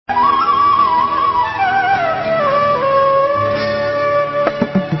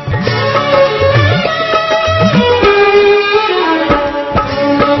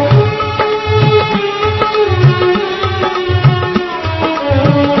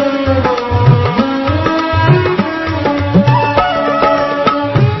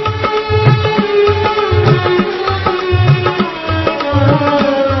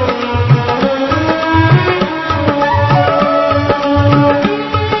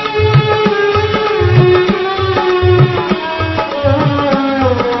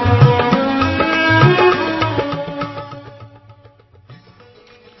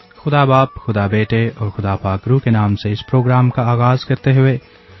खुदा बाप, खुदा बेटे और खुदा पाक रूह के नाम से इस प्रोग्राम का आगाज करते हुए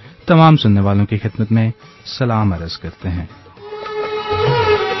तमाम सुनने वालों की खिदमत में सलाम अर्ज करते हैं।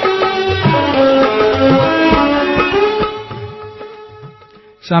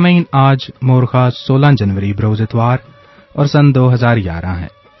 सामीन, आज मोरखा 16 जनवरी बरोज इतवार और सन 2011 है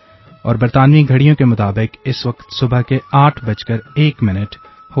और बरतानवी घड़ियों के मुताबिक इस वक्त सुबह के 8:01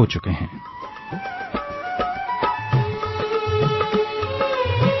 हो चुके हैं।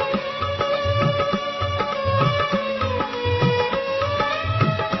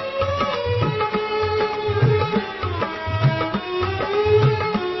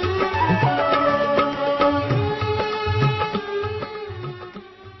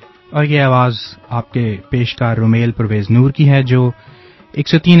 और ये आवाज आपके पेशकार रुमेल परवेज नूर की है, जो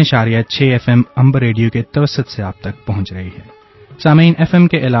 103.6 FM अंबर रेडियो के तवसत से आप तक पहुंच रही है। सामीन, FM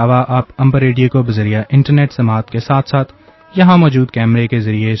के अलावा आप अंबर रेडियो को बजरिया इंटरनेट समात के साथ साथ यहां मौजूद कैमरे के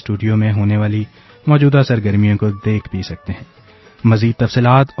जरिए स्टूडियो में होने वाली मौजूदा सरगर्मियों को देख भी सकते हैं। मजीद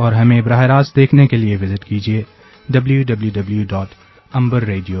तफसीलात और हमें बराह रास्त देखने के लिए विजिट कीजिए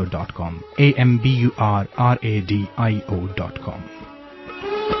www.amberradio.com amburradio.com।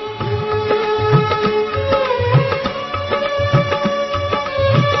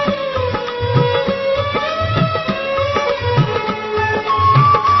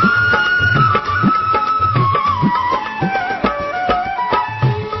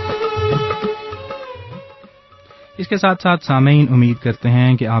 इसके साथ साथ सामीन, उम्मीद करते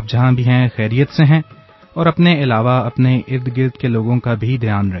हैं कि आप जहां भी हैं खैरियत से हैं और अपने अलावा अपने इर्द गिर्द के लोगों का भी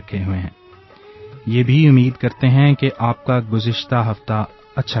ध्यान रखे हुए हैं। ये भी उम्मीद करते हैं कि आपका गुज़िश्ता हफ्ता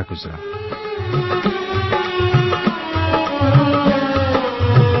अच्छा गुजरा।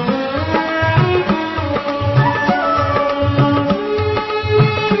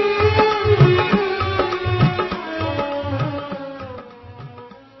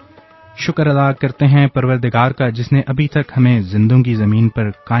 शुक्र अदा करते हैं परवरदिगार का, जिसने अभी तक हमें जिंदों की जमीन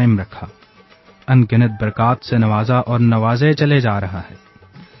पर कायम रखा, अनगिनत बरक़ात से नवाजा और नवाजे चले जा रहा है।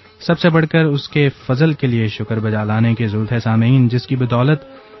 सबसे बढ़कर उसके फजल के लिए शुक्र बजा लाने की जरूरत है सामीन, जिसकी बदौलत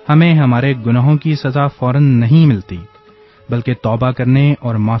हमें हमारे गुनाहों की सजा फौरन नहीं मिलती, बल्कि तौबा करने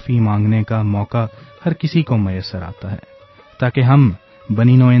और माफी मांगने का मौका हर किसी को मयसर आता है, ताकि हम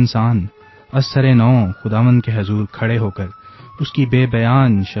बनीनो इंसान असरे नौ खुदावंद के हजूर खड़े होकर उसकी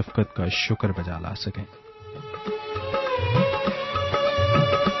बेबयान शफकत का शुक्र बजा ला सकें।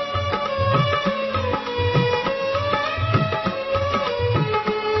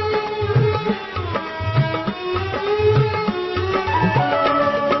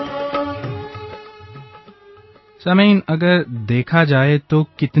 सामीन, अगर देखा जाए तो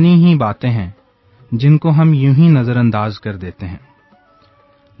कितनी ही बातें हैं जिनको हम यूं ही नजरअंदाज कर देते हैं,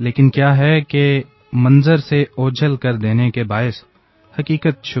 लेकिन क्या है कि मंजर से ओझल कर देने के बायस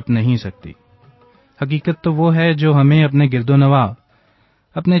हकीकत छुप नहीं सकती। हकीकत तो वो है जो हमें अपने गिरदोनवा,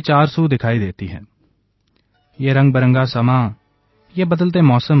 अपने चार सू दिखाई देती है। ये रंग बरंगा समा, ये बदलते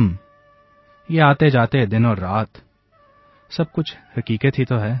मौसम, ये आते जाते दिन और रात, सब कुछ हकीकत ही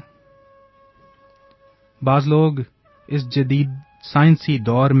तो है। बाज लोग इस जदीद साइंसी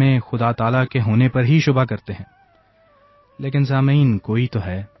दौर में खुदा ताला के होने पर ही शुबा करते हैं, लेकिन सामीन,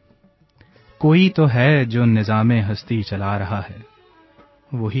 कोई तो है जो निजामे हस्ती चला रहा है,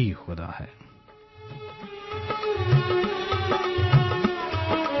 वही खुदा है।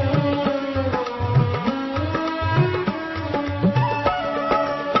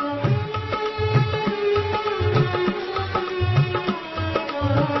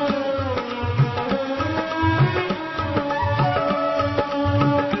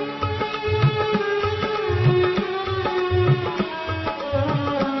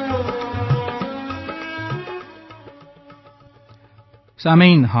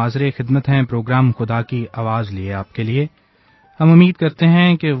 सामीन, हाज़िर खिदमत हैं प्रोग्राम खुदा की आवाज लिए आपके लिए। हम उम्मीद करते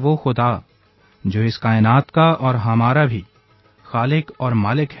हैं कि वो खुदा जो इस कायनात का और हमारा भी खालिक और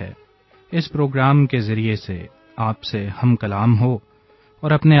मालिक है, इस प्रोग्राम के जरिए से आपसे हम कलाम हो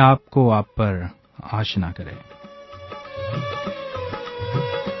और अपने आप को आप पर आशना करे।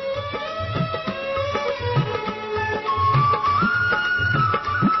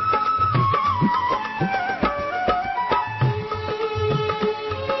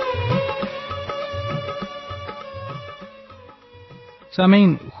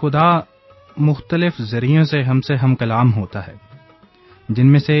 सामीन, खुदा मुख्तलिफ जरियों से हमसे हम कलाम होता है,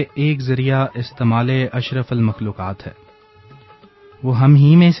 जिनमें से एक जरिया इस्तेमाले अशरफुल मखलूकात है। वो हम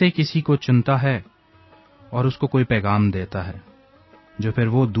ही में से किसी को चुनता है और उसको कोई पैगाम देता है, जो फिर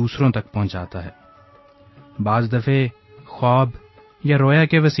वो दूसरों तक पहुंचाता है। बाज दफे ख्वाब या रोया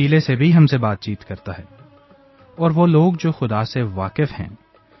के वसीले से भी हमसे बातचीत करता है, और वो लोग जो खुदा से वाकिफ हैं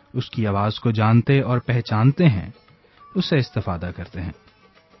اس کی آواز کو جانتے اور پہچانتے ہیں اس سے استفادہ کرتے ہیں،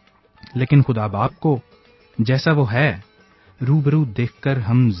 لیکن خدا باپ کو جیسا وہ ہے روبرو دیکھ کر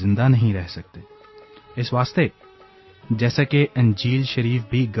ہم زندہ نہیں رہ سکتے۔ اس واسطے جیسا کہ انجیل شریف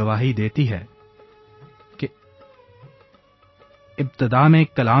بھی گواہی دیتی ہے کہ ابتدا میں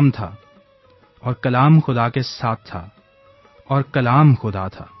کلام تھا اور کلام خدا کے ساتھ تھا اور کلام خدا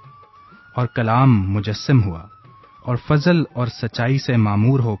تھا اور کلام مجسم ہوا اور فضل اور سچائی سے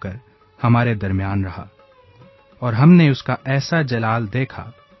معمور ہو کر ہمارے درمیان رہا، اور ہم نے اس کا ایسا جلال دیکھا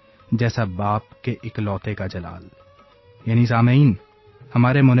جیسا باپ کے اکلوتے کا جلال، یعنی سامعین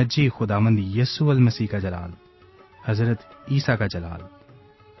ہمارے منجی خداوند یسوع المسیح کا جلال، حضرت عیسیٰ کا جلال،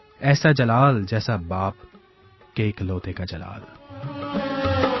 ایسا جلال جیسا باپ کے اکلوتے کا جلال۔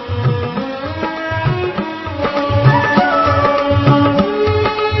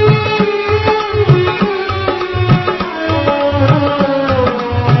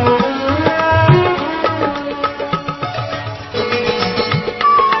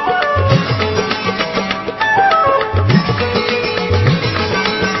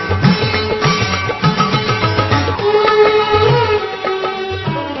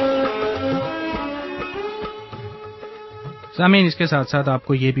 سامعین، اس کے ساتھ ساتھ آپ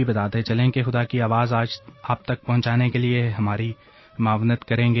کو یہ بھی بتاتے چلیں کہ خدا کی آواز آج آپ تک پہنچانے کے لیے ہماری معاونت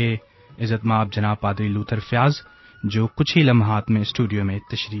کریں گے عزت مآب جناب پادری لوتھر فیاض، جو کچھ ہی لمحات میں اسٹوڈیو میں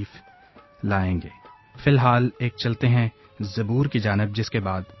تشریف لائیں گے۔ فی الحال ایک چلتے ہیں زبور کی جانب، جس کے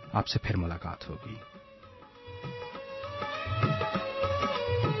بعد آپ سے پھر ملاقات ہوگی۔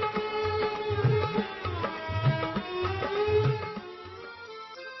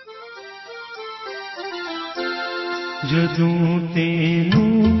 جدوں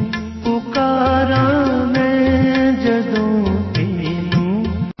تینوں پکارا میں، جدوں تینوں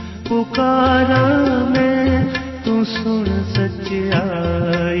پکارا میں، تو سن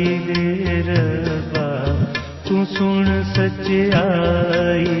سچائی دے ربا، تو سن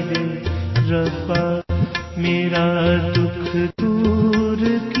سچائی دے ربا، میرا دکھ دور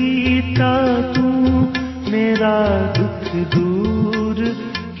کیتا تو، میرا دکھ دور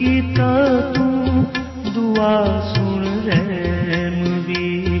کیتا تو، دعا سن رحم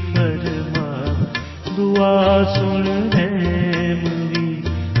بھی فرما، دعا سن رحم بھی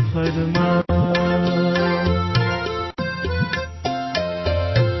فرما۔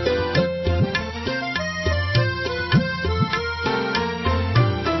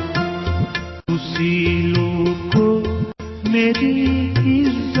 تسی لوگو میری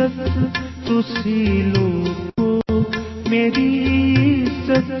عزت، تسی لوگو میری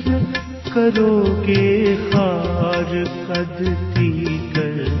عزت کرو گے خار قد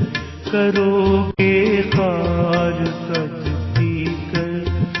دیگر، کرو گے خار قد دیگر،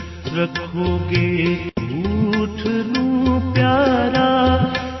 رکھو گے جھوٹ نو پیارا،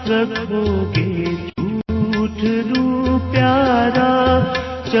 رکھو گے جھوٹ نو پیارا،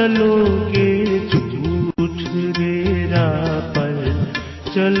 چلو گے جھوٹ دے راہ پر،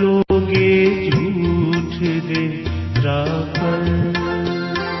 چلو گے جھوٹ دے راہ پر۔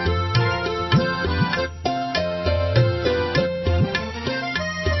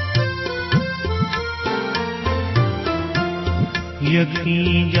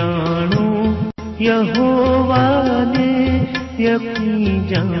 یقین جانو یہوہ نے، یقین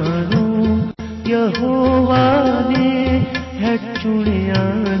جانو یہوہ نے ہے چنیا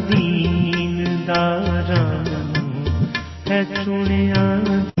دین دارانو، ہے چنیا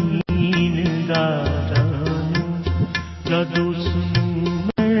دین دارانو، جد اس نوں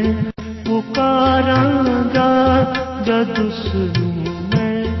میں پکاراں گا، جد اس نوں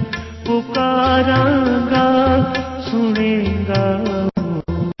میں پکاراں گا، سنے گا وہ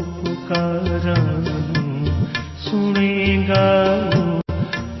پکاراں، سنے گا وہ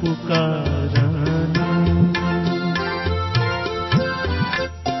پکاراں۔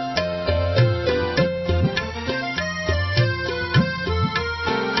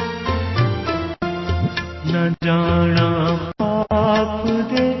 نہ جانا پاپ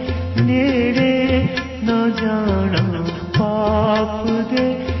دے نیڑے، نہ جانا پاپ دے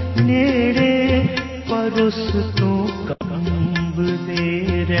نیڑے، پر اس تو کمب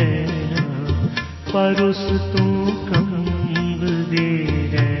دے رہنا، پر اس تو کمب دے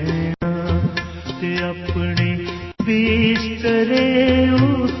رہنا، تے اپنے بسترے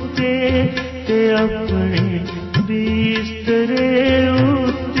اتے، تے اپنے بسترے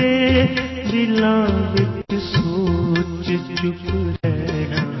اتے، دلاں وچ سوچ چپ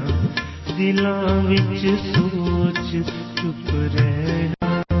رہنا، دلاں وچ سوچ چپ رہنا۔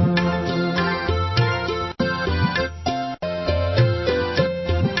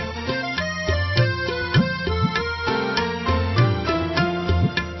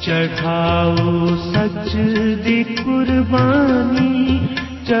 چڑھاؤ سجدی قربانی،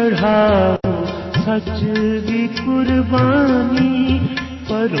 چڑھاؤ سجدی قربانی،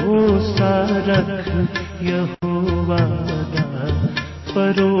 پروسا رکھ یہوہ دا،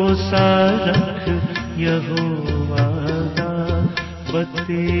 پروسا رکھ یہوہ دا،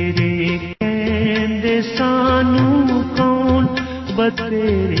 بتیرے کہندے سانو کون،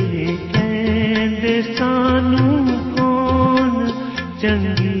 بتیرے کہندے سانو کون،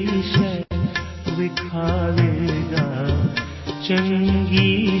 چنگی شے وکھاوے گا،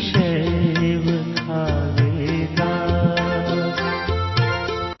 چنگی شے وکھاوے گا۔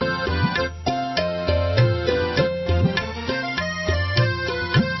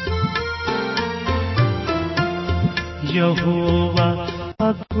 یہوہ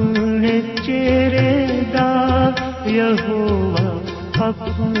اپنے چہرے دا، یہوہ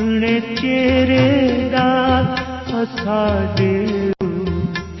اپنے چہرے دا، اساڈے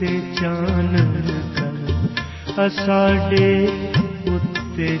اُتے چانن کر، اساڈے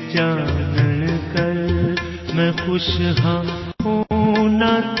اُتے چانن کر، میں خوش ہاں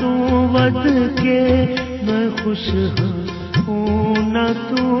اونا تو ود کے، میں خوش ہاں اونا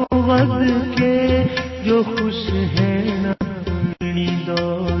تو ود کے، جو خوش ہے نا اپنی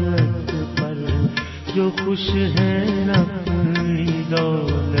دولت پر، جو خوش ہے نا اپنی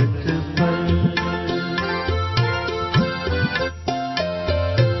دولت پر۔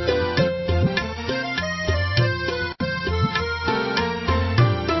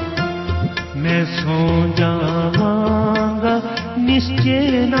 میں سو جاواں گا نسچے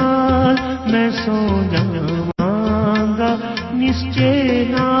نال، میں سو جاواں گا نسچے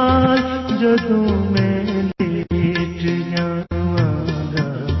نال، جدوں میں لیٹ جاواں گا،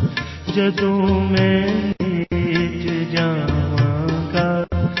 جدوں میں لیٹ جاواں گا،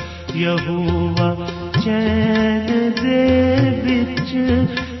 یہوہ چین دے وچ،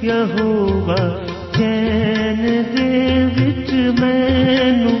 یہوہ چین دے وچ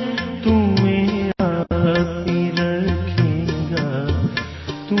مینوں تُویں آپ ہی رکھیں گا،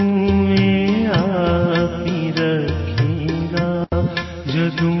 تُویں آپ ہی رکھیں گا،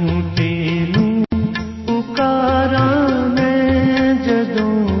 جدوں تینوں پکاراں میں،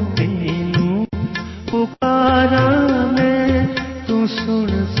 جدوں تینوں پکاراں میں، تو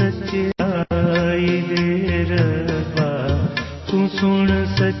سن سچائی دے ربا، تو سن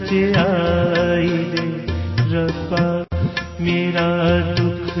سچائی دے ربا، میرا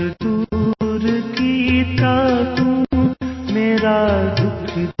دکھ دور کیتا تو، میرا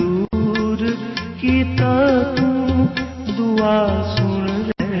دکھ دور کیتا تو، دعا سن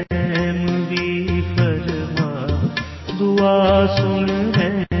رحم بھی فرما، دعا سن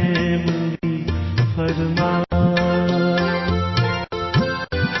رحم بھی فرما۔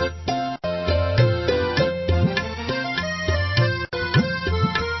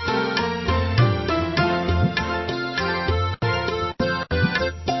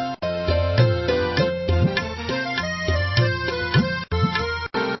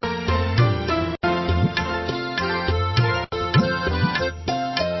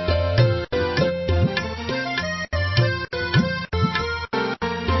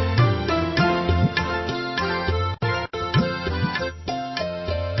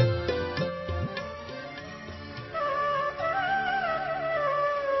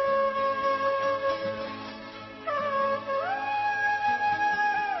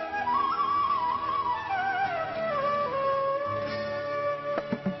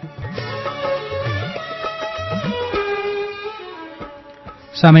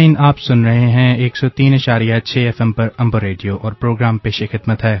 سامعین، آپ سن رہے ہیں 103.6 FM پر امبر ریڈیو اور پروگرام پیش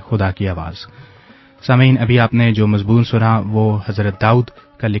خدمت ہے خدا کی آواز۔ سامعین، ابھی آپ نے جو مضمون سنا وہ حضرت داؤد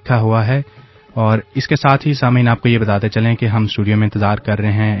کا لکھا ہوا ہے، اور اس کے ساتھ ہی سامعین آپ کو یہ بتاتے چلیں کہ ہم اسٹوڈیو میں انتظار کر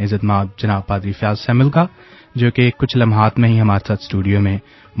رہے ہیں عزت مآب جناب پادری فیاض سیمل کا، جو کہ کچھ لمحات میں ہی ہمارے ساتھ اسٹوڈیو میں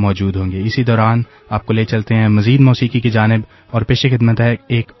موجود ہوں گے۔ اسی دوران آپ کو لے چلتے ہیں مزید موسیقی کی جانب، اور پیش خدمت ہے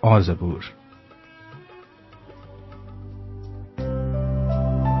ایک اور زبور۔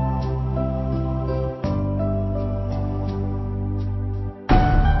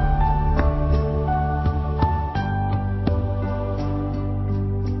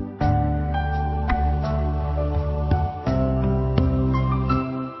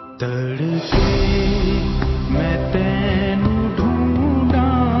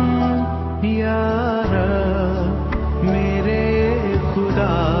 میرے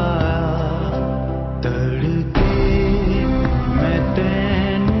خدا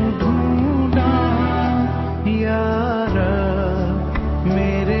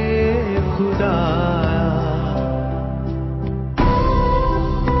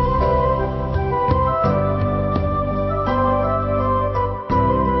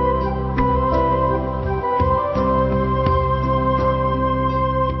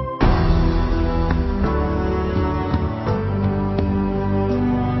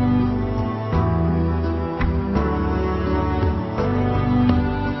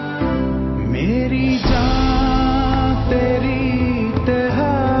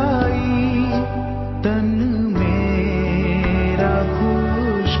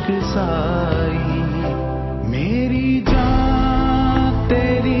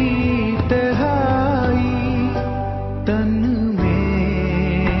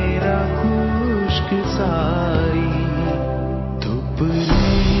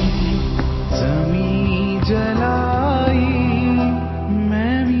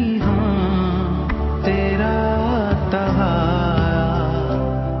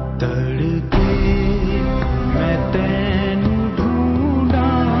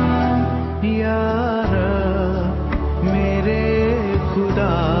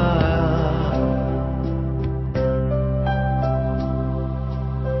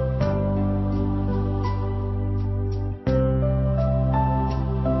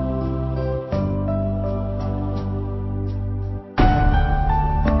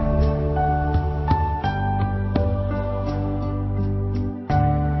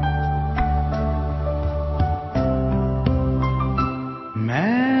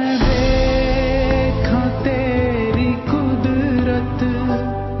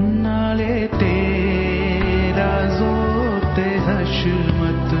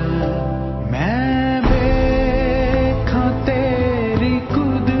حشمت میں ویکھاں تیری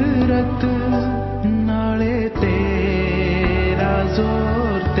قدرت نالے تیرا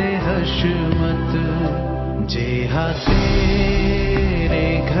زور تے حشمت جیہا تیرے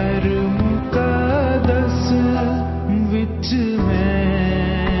گھر مقدس وچ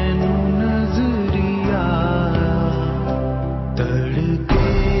مینوں نظری آیا تڑکے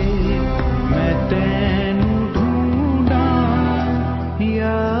میں تینوں ڈھونڈاں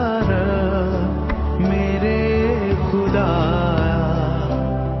یار میرے خدایا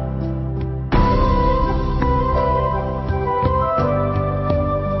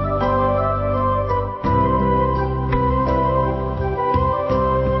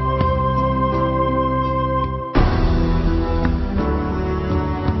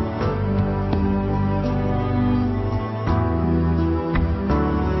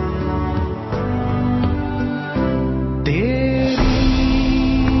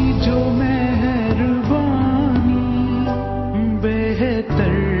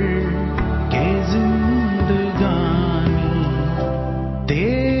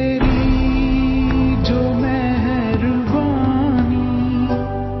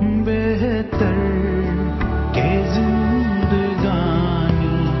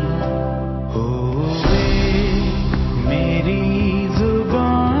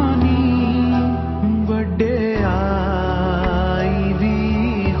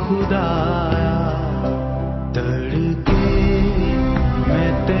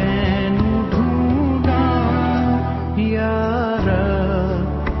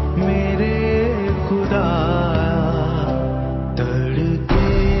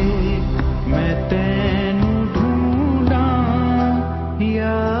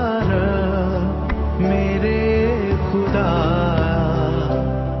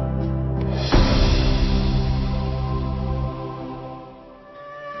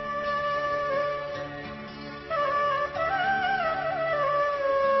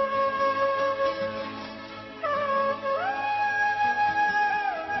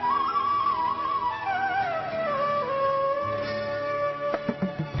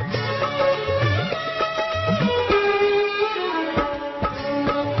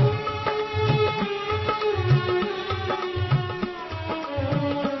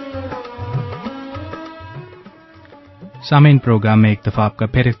سامعین، پروگرام میں ایک دفعہ آپ کا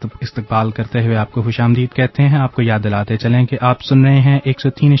پھر استقبال کرتے ہوئے آپ کو خوش آمدید کہتے ہیں۔ آپ کو یاد دلاتے چلیں کہ آپ سن رہے ہیں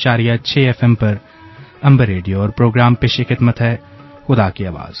 103.6 FM پر امبر ریڈیو اور پروگرام پیش خدمت ہے خدا کی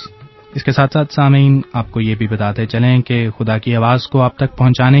آواز۔ اس کے ساتھ ساتھ سامعین آپ کو یہ بھی بتاتے چلیں کہ خدا کی آواز کو آپ تک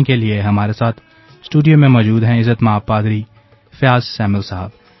پہنچانے کے لیے ہمارے ساتھ اسٹوڈیو میں موجود ہیں عزت مآب پادری فیاض سیمل صاحب،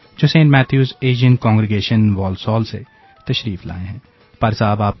 جو سینٹ میتھیوز ایشین کانگریگیشن والسال سے تشریف لائے ہیں۔ پادری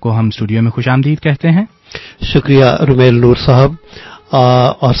صاحب، آپ کو ہم اسٹوڈیو میں خوش آمدید کہتے ہیں۔ شکریہ رومیل نور صاحب،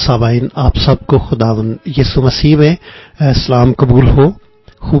 اور سامعین آپ سب کو خداوند یسوع مسیح میں اسلام قبول ہو۔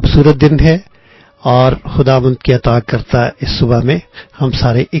 خوبصورت دن ہے اور خداوند کی عطا کرتا اس صبح میں ہم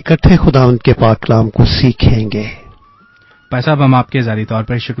سارے اکٹھے خداوند کے پاک کلام کو سیکھیں گے۔ بھائی صاحب، ہم آپ کے ذاتی طور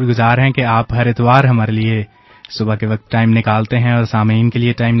پر شکر گزار ہیں کہ آپ ہر اتوار ہمارے لیے صبح کے وقت ٹائم نکالتے ہیں اور سامعین کے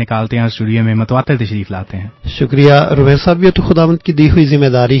لیے ٹائم نکالتے ہیں اور اسٹوڈیو میں متواتر تشریف لاتے ہیں۔ شکریہ رومیل صاحب، یہ تو خداوند کی دی ہوئی ذمہ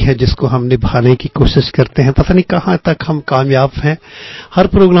داری ہے جس کو ہم نبھانے کی کوشش کرتے ہیں۔ پتہ نہیں کہاں تک ہم کامیاب ہیں۔ ہر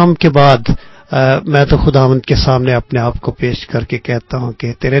پروگرام کے بعد میں تو خداوند کے سامنے اپنے آپ کو پیش کر کے کہتا ہوں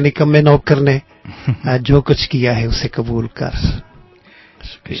کہ تیرے نکمے نوکر نے جو کچھ کیا ہے اسے قبول کر۔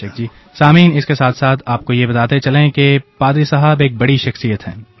 شکریہ جی۔ سامعین، اس کے ساتھ ساتھ آپ کو یہ بتاتے چلیں کہ پادری صاحب ایک بڑی شخصیت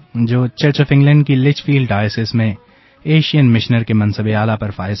ہیں جو چرچ آف انگلینڈ کی لچفیلڈ ڈائیوسس میں ایشین مشنر کے منصب اعلیٰ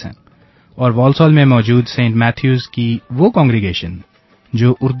پر فائز ہیں، اور والسال میں موجود سینٹ میتھیوز کی وہ کانگریگیشن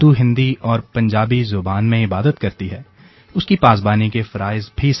جو اردو، ہندی اور پنجابی زبان میں عبادت کرتی ہے، اس کی پاسبانی کے فرائض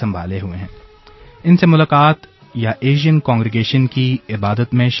بھی سنبھالے ہوئے ہیں۔ ان سے ملاقات یا ایشین کانگریگیشن کی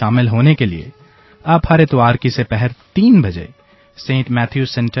عبادت میں شامل ہونے کے لیے آپ ہر اتوار کی سپہر 3 بجے Saint Matthews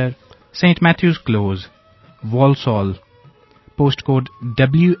centre, Saint Matthews close, والسال، post code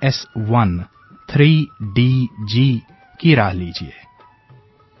WS1 3DG کی راہ لیجیے۔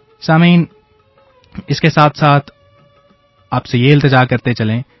 سامعین، اس کے ساتھ ساتھ آپ سے یہ التجا کرتے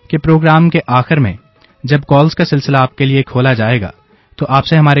چلیں کہ پروگرام کے آخر میں جب کالز کا سلسلہ آپ کے لیے کھولا جائے گا تو آپ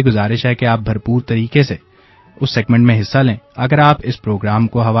سے ہماری گزارش ہے کہ آپ بھرپور طریقے سے اس سیگمنٹ میں حصہ لیں۔ اگر آپ اس پروگرام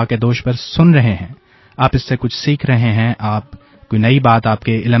کو ہوا کے دوش پر سن رہے ہیں، آپ اس سے کچھ سیکھ رہے ہیں، آپ کوئی نئی بات آپ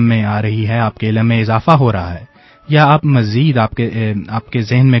کے علم میں آ رہی ہے، آپ کے علم میں اضافہ ہو رہا ہے، یا آپ مزید آپ کے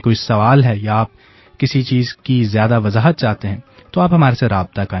ذہن میں کوئی سوال ہے، یا آپ کسی چیز کی زیادہ وضاحت چاہتے ہیں، تو آپ ہمارے سے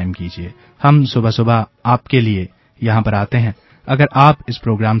رابطہ قائم کیجیے۔ ہم صبح صبح آپ کے لیے یہاں پر آتے ہیں۔ اگر آپ اس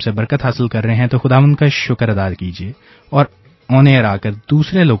پروگرام سے برکت حاصل کر رہے ہیں تو خداوند کا شکر ادا کیجیے اور ऑन एयर आकर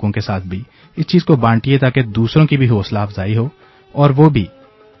दूसरे लोगों के साथ भी इस चीज को बांटिए ताकि दूसरों की भी हौसला अफजाई हो और वो भी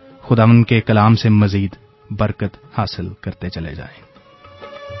खुदावंद के कलाम से मजीद बरकत हासिल करते चले जाएं।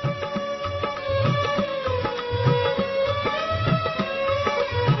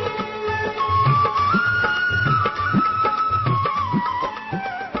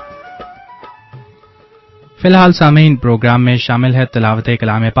 फिलहाल सामीन प्रोग्राम में शामिल है तिलावत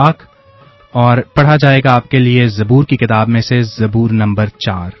कलाम पाक और पढ़ा जाएगा आपके लिए ज़बूर की किताब में से ज़बूर नंबर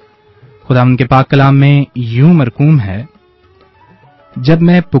 4। खुदावंद के पाक कलाम में यूं मरकूम है, जब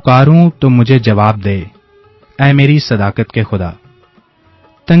मैं पुकारूं तो मुझे जवाब दे, ऐ मेरी सदाकत के खुदा।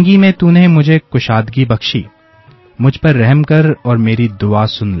 तंगी में तूने मुझे कुशादगी बख्शी, मुझ पर रहम कर और मेरी दुआ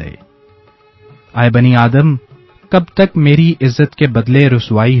सुन ले। आए बनी आदम, कब तक मेरी इज्जत के बदले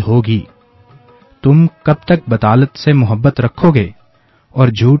रुसवाई होगी? तुम कब तक बतालत से मोहब्बत रखोगे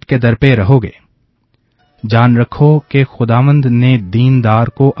और झूठ के दर पे रहोगे? जान रखो कि खुदावंद ने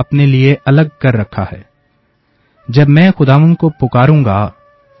दीनदार को अपने लिए अलग कर रखा है। जब मैं खुदावंद को पुकारूंगा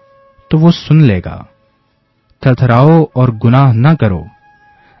तो वो सुन लेगा। थरथराओ और गुनाह न करो,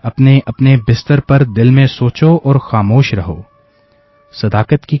 अपने अपने बिस्तर पर दिल में सोचो और खामोश रहो।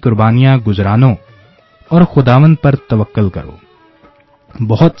 सदाकत की कुर्बानियां गुजरानो और खुदावंद पर तवक्कल करो।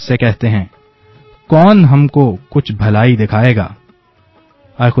 बहुत से कहते हैं, कौन हमको कुछ भलाई दिखाएगा?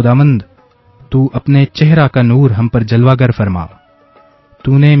 आए खुदावंद, तू अपने चेहरा का नूर हम पर जलवागर फरमा।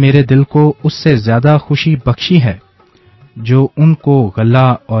 तूने मेरे दिल को उससे ज्यादा खुशी बख्शी है जो उनको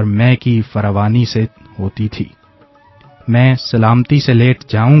गल्ला और मैं की फरावानी से होती थी। मैं सलामती से लेट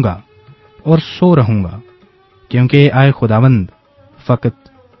जाऊंगा और सो रहूंगा, क्योंकि आए खुदावंद, फकत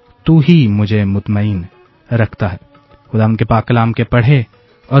तू ही मुझे मुतमईन रखता है। खुदावंद के पाक कलाम के पढ़े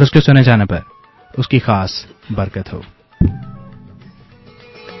और उसके सुने जाने पर उसकी खास बरकत हो।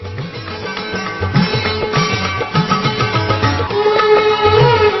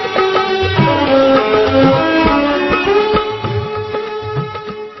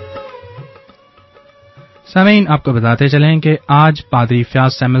 सामीन, आपको बताते चलें कि आज पादरी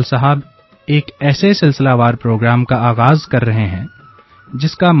फयाज सैमुअल साहब एक ऐसे सिलसिलावार प्रोग्राम का आगाज कर रहे हैं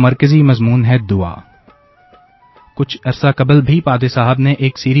जिसका मरकजी मजमून है दुआ। कुछ अरसा कबल भी पादरी साहब ने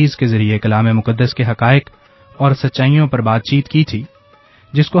एक सीरीज के जरिए कलाम मुकद्दस के हकायक और सच्चाइयों पर बातचीत की थी,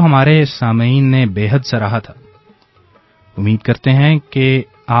 जिसको हमारे सामीन ने बेहद सराहा था। उम्मीद करते हैं कि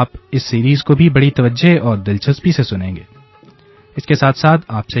आप इस सीरीज को भी बड़ी तवज्जो और दिलचस्पी से सुनेंगे। इसके साथ साथ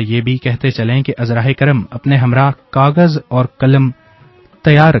आपसे ये भी कहते चलें कि अज़राए करम अपने हमरा कागज और कलम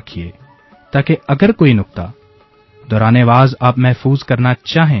तैयार रखिए, ताकि अगर कोई नुक्ता दौरान वाज आप महफूज करना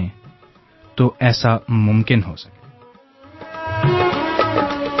चाहें तो ऐसा मुमकिन हो सके।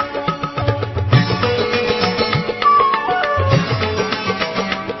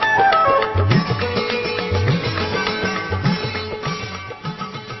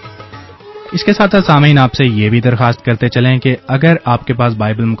 इसके साथ साथ सामीन आपसे ये भी दरखास्त करते चलें कि अगर आपके पास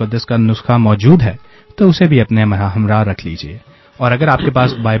बाइबल मुकद्दस का नुस्खा मौजूद है तो उसे भी अपने हमरा रख लीजिए, और अगर आपके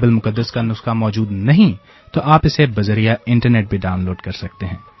पास बाइबल मुकद्दस का नुस्खा मौजूद नहीं तो आप इसे बजरिया इंटरनेट भी डाउनलोड कर सकते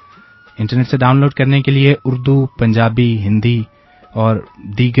हैं। इंटरनेट से डाउनलोड करने के लिए उर्दू, पंजाबी, हिंदी और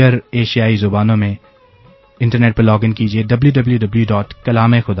दीगर एशियाई जुबानों में इंटरनेट पर लॉगिन कीजिए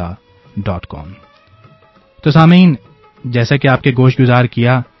www.kalameKhuda.com। तो सामीन, जैसा कि आपके गोश गुजार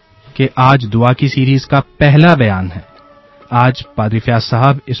किया कि आज दुआ की सीरीज का पहला बयान है, आज पादरी फयाज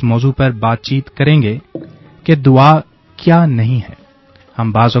साहब इस मौजू पर बातचीत करेंगे कि दुआ क्या नहीं है।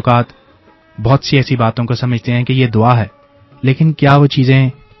 हम बाज़ औक़ात बहुत सी ऐसी बातों को समझते हैं कि ये दुआ है, लेकिन क्या वो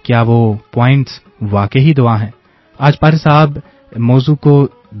चीजें, क्या वो पॉइंट्स वाकई दुआ हैं? आज पादरी साहब मौजू को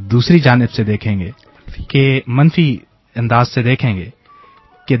दूसरी जानिब से देखेंगे कि मनफी अंदाज से देखेंगे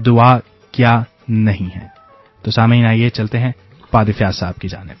कि दुआ क्या नहीं है। तो सामीन, आइए चलते हैं पादरी फयाज साहब की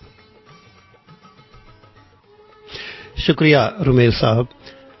जानिब। शुक्रिया रुमेल साहब।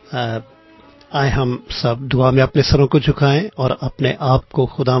 आए हम सब दुआ में अपने सरों को झुकाएं और अपने आप को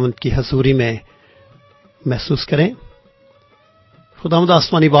खुदावंद की हजूरी में महसूस करें। खुदावंद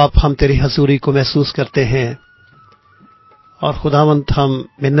आसमानी बाप, हम तेरी हजूरी को महसूस करते हैं और खुदावंद हम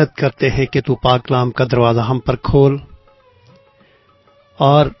मिन्नत करते हैं कि तू पाक कलाम का दरवाजा हम पर खोल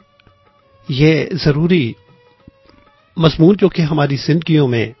और ये जरूरी मजमून जो कि हमारी जिंदगियों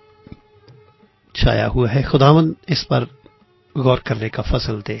में छाया हुआ है, खुदावंद इस पर गौर करने का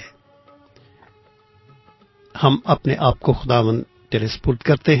फजल दे। हम अपने आप को खुदावंद तेरे सुपुर्द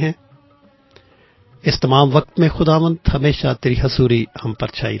करते हैं। इस तमाम वक्त में खुदावंद हमेशा तेरी हजूरी हम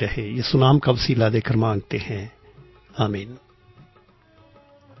पर छाई रहे, ये सुनाम का वसीला देकर मांगते हैं, आमीन।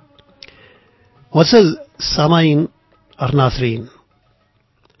 मुअज़्ज़ज़ सामाईन और नाज़रीन,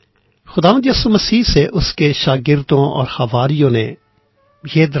 खुदावंद यीशु मसीह से उसके शागिर्दों और हवारियों ने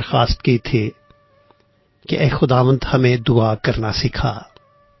यह दरख्वास्त की थी कि ऐ खुदावंद हमें दुआ करना सिखा।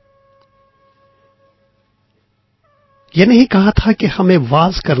 यह नहीं कहा था कि हमें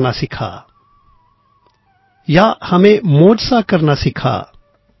वाज करना सिखा या हमें मोजसा करना सिखा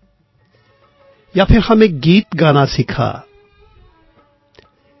या फिर हमें गीत गाना सिखा।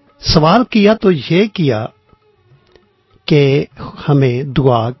 सवाल किया तो यह किया कि हमें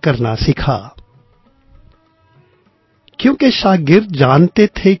दुआ करना सिखा, क्योंकि शागिर्द जानते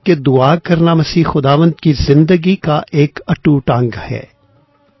थे कि दुआ करना मसीह खुदावंद की जिंदगी का एक अटूट अंग है।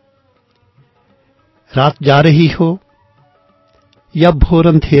 रात जा रही हो या भोर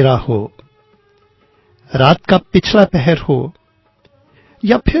अंधेरा हो, रात का पिछला पहर हो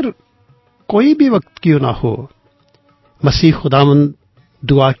या फिर कोई भी वक्त क्यों ना हो, मसीह खुदावंद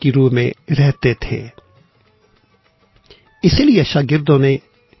दुआ की रूह में रहते थे। इसीलिए शागिर्दों ने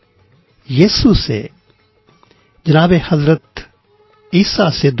यीशु से, जनाब हजरत ईसा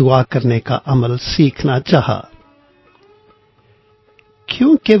से दुआ करने का अमल सीखना चाहा,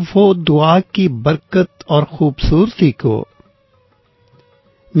 क्योंकि वो दुआ की बरकत और खूबसूरती को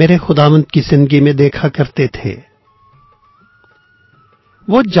मेरे खुदावंद की जिंदगी में देखा करते थे।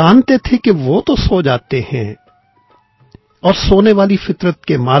 वो जानते थे कि वो तो सो जाते हैं और सोने वाली फितरत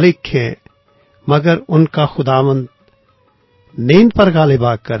के मालिक हैं, मगर उनका खुदावंद नींद पर गालिब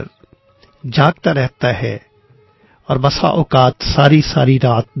आकर जागता रहता है और बसा औकात सारी सारी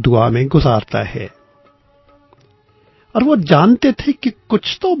रात दुआ में गुजारता है। और वो जानते थे कि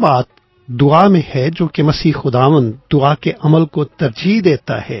कुछ तो बात दुआ में है जो कि मसीह खुदावंद दुआ के अमल को तरजीह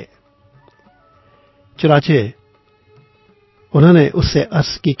देता है। चुनाचे उन्होंने उससे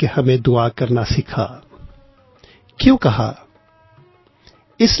अर्ज की कि हमें दुआ करना सिखा। क्यों कहा?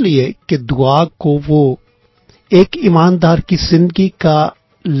 इसलिए कि दुआ को वो एक ईमानदार की जिंदगी का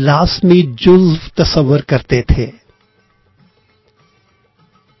लाजमी जुज़्व तस्वर करते थे।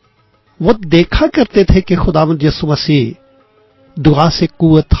 वो देखा करते थे कि खुदावंद यीशु मसीह दुआ से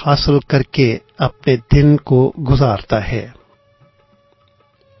कुव्वत हासिल करके अपने दिन को गुजारता है।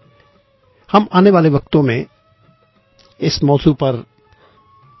 हम आने वाले वक्तों में इस मौजू पर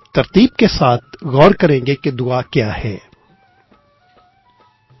तरतीब के साथ गौर करेंगे कि दुआ क्या है।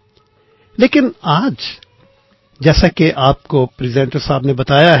 लेकिन आज, जैसा कि आपको प्रेजेंटर साहब ने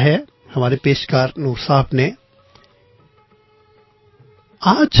बताया है, हमारे पेशकार नूर साहब ने,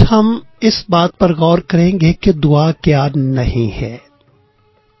 आज हम इस बात पर गौर करेंगे कि दुआ क्या नहीं है।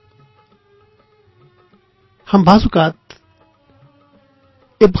 हम बाज़-औक़ात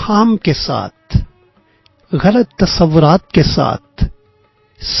इब्हाम के साथ, गलत तसव्वुरात के साथ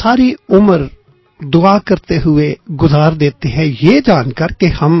सारी उम्र दुआ करते हुए गुजार देते हैं, ये जानकर कि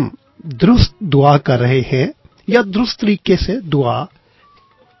हम दुरुस्त दुआ कर रहे हैं या दुरुस्त तरीके से दुआ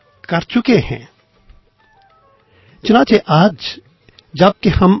कर चुके हैं। चुनाचे आज जबकि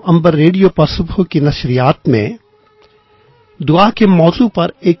हम अंबर रेडियो पर सुबह की नशरियात में दुआ के मौजू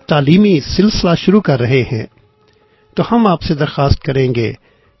पर एक तालीमी सिलसिला शुरू कर रहे हैं, तो हम आपसे दरख्वास्त करेंगे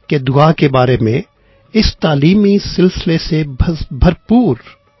कि दुआ के बारे में इस तालीमी सिलसिले से भरपूर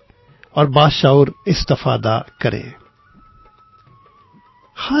और बाशऊर इस्तिफादा करें।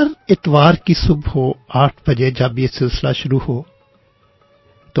 हर इतवार की सुबह 8 बजे जब ये सिलसिला शुरू हो,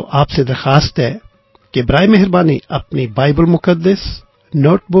 तो आपसे दरख्वास्त है कि बराए मेहरबानी अपनी बाइबल मुकद्दस,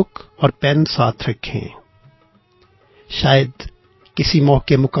 नोटबुक और पेन साथ रखें। शायद किसी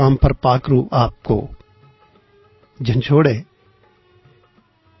मौके मुकाम पर पाकरू आपको झंझोड़े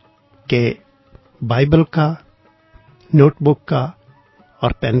कि बाइबल का, नोटबुक का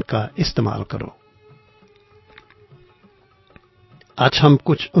और पेन का इस्तेमाल करो। आज हम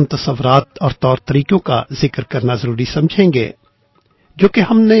कुछ उन तसव्वुरात और तौर तरीकों का जिक्र करना जरूरी समझेंगे जो कि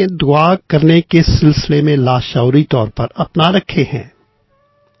हमने दुआ करने के सिलसिले में लाशऊरी तौर पर अपना रखे हैं।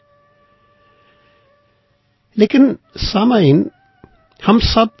 लेकिन सामाइन, हम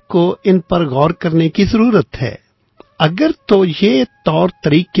सबको इन पर गौर करने की जरूरत है। अगर तो ये तौर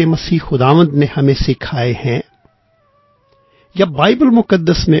तरीके मसीह खुदावंद ने हमें सिखाए हैं या बाइबल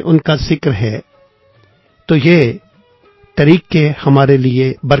मुकद्दस में उनका जिक्र है, तो ये तरीके हमारे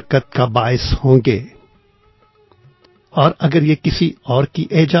लिए बरकत का बायस होंगे। और अगर ये किसी और की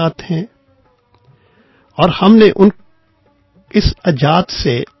ईजाद हैं और हमने इस इजाद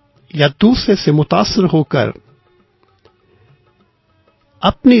से या दूसरे से मुतासिर होकर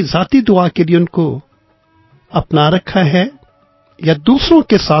अपनी जाती दुआ के लिए उनको अपना रखा है या दूसरों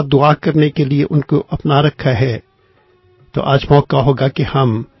के साथ दुआ करने के लिए उनको अपना रखा है, तो आज मौका होगा कि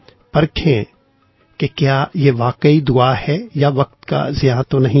हम परखें कि क्या ये वाकई दुआ है या वक्त का ज़िया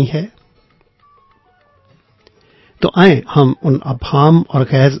तो नहीं है। तो आए हम उन अभाम और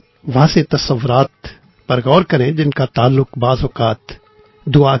واضح تصورات پر غور کریں جن کا تعلق بعض اوقات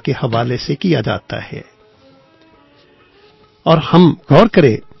دعا کے حوالے سے کیا جاتا ہے، اور ہم غور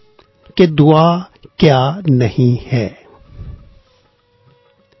کریں کہ دعا کیا نہیں ہے۔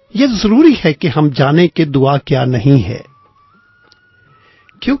 یہ ضروری ہے کہ ہم جانیں کہ دعا کیا نہیں ہے،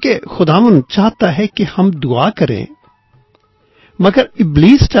 کیونکہ خداوند چاہتا ہے کہ ہم دعا کریں، مگر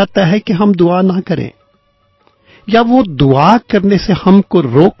ابلیس چاہتا ہے کہ ہم دعا نہ کریں، یا وہ دعا کرنے سے ہم کو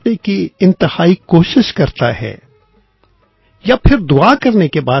روکنے کی انتہائی کوشش کرتا ہے، یا پھر دعا کرنے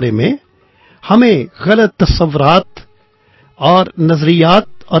کے بارے میں ہمیں غلط تصورات اور نظریات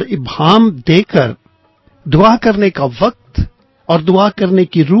اور ابہام دے کر دعا کرنے کا وقت اور دعا کرنے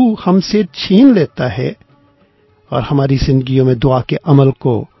کی روح ہم سے چھین لیتا ہے اور ہماری زندگیوں میں دعا کے عمل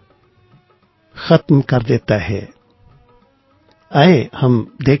کو ختم کر دیتا ہے۔ آئے ہم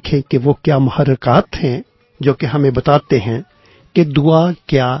دیکھیں کہ وہ کیا محرکات ہیں جو کہ ہمیں بتاتے ہیں کہ دعا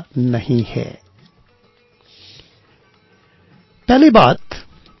کیا نہیں ہے۔ پہلی بات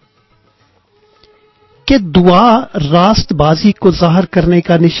کہ دعا راست بازی کو ظاہر کرنے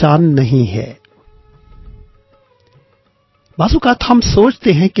کا نشان نہیں ہے۔ بعض اوقات ہم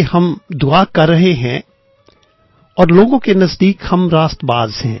سوچتے ہیں کہ ہم دعا کر رہے ہیں اور لوگوں کے نزدیک ہم راست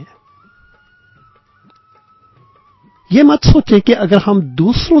باز ہیں۔ یہ مت سوچیں کہ اگر ہم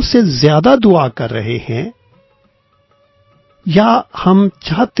دوسروں سے زیادہ دعا کر رہے ہیں یا ہم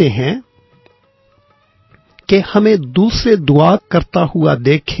چاہتے ہیں کہ ہمیں دوسرے دعا کرتا ہوا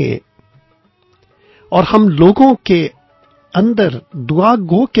دیکھیں اور ہم لوگوں کے اندر دعا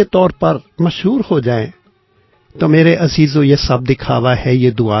گو کے طور پر مشہور ہو جائیں، تو میرے عزیزو یہ سب دکھاوا ہے،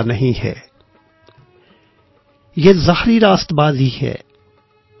 یہ دعا نہیں ہے، یہ ظاہری راست بازی ہے۔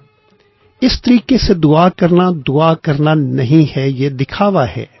 اس طریقے سے دعا کرنا نہیں ہے، یہ دکھاوا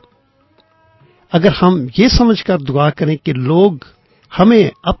ہے۔ اگر ہم یہ سمجھ کر دعا کریں کہ لوگ ہمیں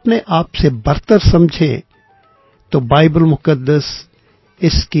اپنے آپ سے برتر سمجھیں، تو بائبل مقدس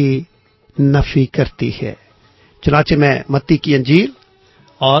اس کی نفی کرتی ہے۔ چنانچہ میں متی کی انجیل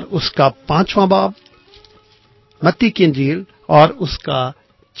اور اس کا 5واں باب، متی کی انجیل اور اس کا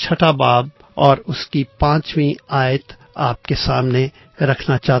 6واں باب اور اس کی 5ویں آیت آپ کے سامنے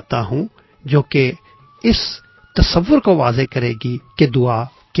رکھنا چاہتا ہوں، جو کہ اس تصور کو واضح کرے گی کہ دعا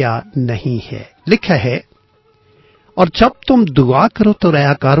کیا نہیں ہے۔ لکھا ہے، اور جب تم دعا کرو تو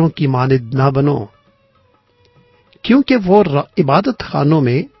ریاکاروں کی مانند نہ بنو، کیونکہ وہ عبادت خانوں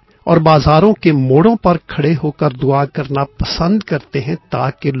میں اور بازاروں کے موڑوں پر کھڑے ہو کر دعا کرنا پسند کرتے ہیں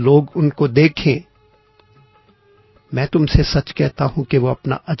تاکہ لوگ ان کو دیکھیں۔ میں تم سے سچ کہتا ہوں کہ وہ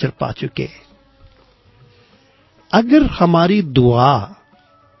اپنا اجر پا چکے۔ اگر ہماری دعا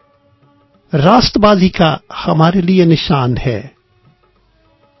راست بازی کا ہمارے لیے نشان ہے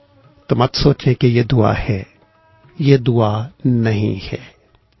تو مت سوچیں کہ یہ دعا ہے، یہ دعا نہیں ہے۔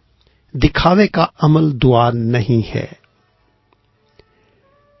 دکھاوے کا عمل دعا نہیں ہے۔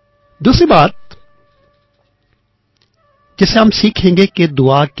 دوسری بات جسے ہم سیکھیں گے کہ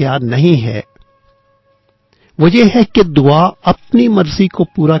دعا کیا نہیں ہے، وہ یہ ہے کہ دعا اپنی مرضی کو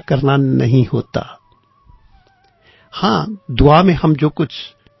پورا کرنا نہیں ہوتا۔ ہاں، دعا میں ہم جو کچھ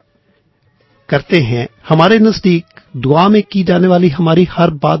کرتے ہیں، ہمارے نزدیک دعا میں کی جانے والی ہماری ہر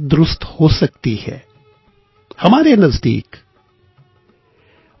بات درست ہو سکتی ہے ہمارے نزدیک،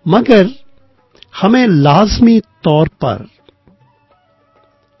 مگر ہمیں لازمی طور پر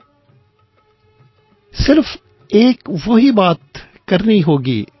صرف ایک وہی بات کرنی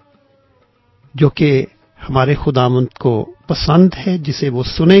ہوگی جو کہ ہمارے خداوند کو پسند ہے، جسے وہ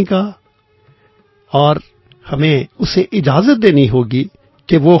سنے گا، اور ہمیں اسے اجازت دینی ہوگی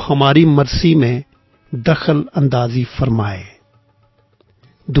کہ وہ ہماری مرضی میں دخل اندازی فرمائے۔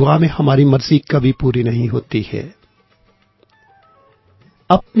 دعا میں ہماری مرضی کبھی پوری نہیں ہوتی ہے۔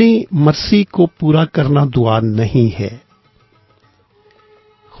 اپنی مرضی کو پورا کرنا دعا نہیں ہے۔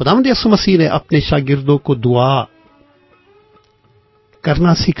 خداوند یسوع مسیح نے اپنے شاگردوں کو دعا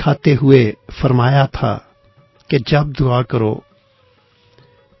کرنا سکھاتے ہوئے فرمایا تھا کہ جب دعا کرو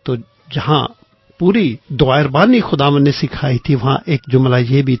تو جہاں پوری دعا اربانی خداوند نے سکھائی تھی، وہاں ایک جملہ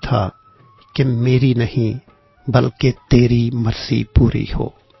یہ بھی تھا کہ میری نہیں بلکہ تیری مرضی پوری ہو۔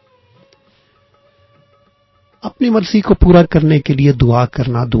 اپنی مرضی کو پورا کرنے کے لیے دعا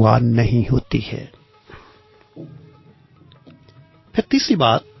کرنا دعا نہیں ہوتی ہے۔ پھر تیسری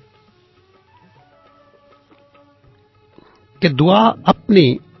بات کہ دعا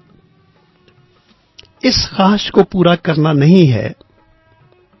اپنی اس خواہش کو پورا کرنا نہیں ہے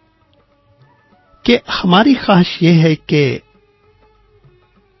کہ ہماری خواہش یہ ہے کہ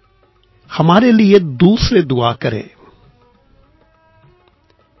ہمارے لیے دوسرے دعا کریں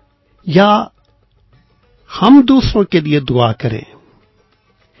یا ہم دوسروں کے لیے دعا کریں۔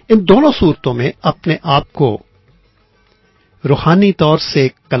 ان دونوں صورتوں میں اپنے آپ کو روحانی طور سے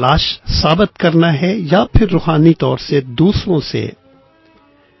کلاش ثابت کرنا ہے یا پھر روحانی طور سے دوسروں سے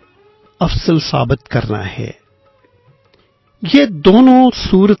افضل ثابت کرنا ہے. یہ دونوں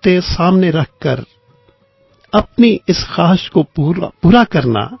صورتیں سامنے رکھ کر اپنی اس خواہش کو پورا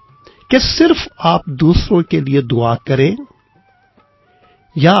کرنا کہ صرف آپ دوسروں کے لیے دعا کریں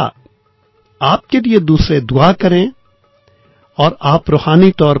یا آپ کے لیے دوسرے دعا کریں اور آپ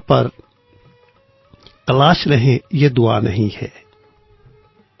روحانی طور پر تلاش رہیں، یہ دعا نہیں ہے.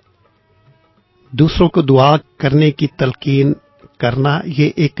 دوسروں کو دعا کرنے کی تلقین کرنا یہ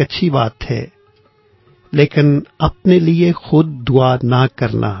ایک اچھی بات ہے، لیکن اپنے لیے خود دعا نہ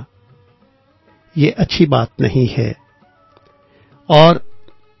کرنا یہ اچھی بات نہیں ہے. اور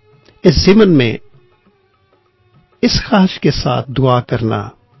اس ضمن میں اس خواہش کے ساتھ دعا کرنا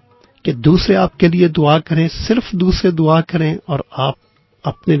کہ دوسرے آپ کے لیے دعا کریں، صرف دوسرے دعا کریں اور آپ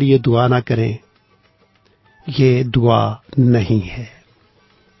اپنے لیے دعا نہ کریں، یہ دعا نہیں ہے.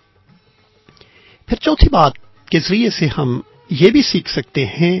 پھر چوتھی بات کے ذریعے سے ہم یہ بھی سیکھ سکتے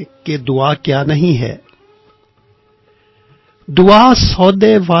ہیں کہ دعا کیا نہیں ہے. دعا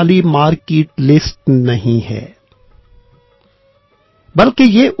سودے والی مارکیٹ لسٹ نہیں ہے، بلکہ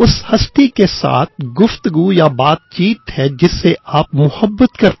یہ اس ہستی کے ساتھ گفتگو یا بات چیت ہے جس سے آپ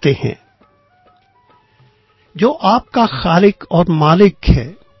محبت کرتے ہیں، جو آپ کا خالق اور مالک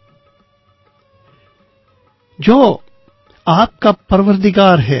ہے، جو آپ کا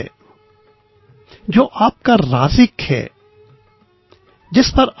پروردگار ہے، جو آپ کا رازق ہے،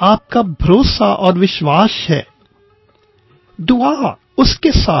 جس پر آپ کا بھروسہ اور وشواس ہے. دعا اس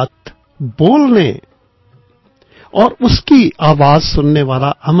کے ساتھ بولنے اور اس کی آواز سننے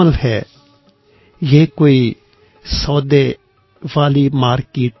والا عمل ہے. یہ کوئی سودے والی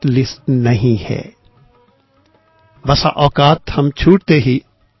مارکیٹ لسٹ نہیں ہے. بسا اوقات ہم چھوٹتے ہی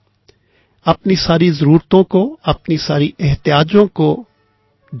اپنی ساری ضرورتوں کو، اپنی ساری احتیاجوں کو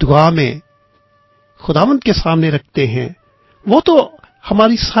دعا میں خداوند کے سامنے رکھتے ہیں. وہ تو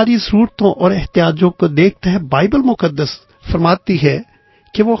ہماری ساری ضرورتوں اور احتیاجوں کو دیکھتا ہے. بائبل مقدس فرماتی ہے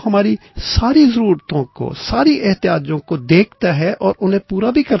کہ وہ ہماری ساری ضرورتوں کو، ساری احتیاجوں کو دیکھتا ہے اور انہیں پورا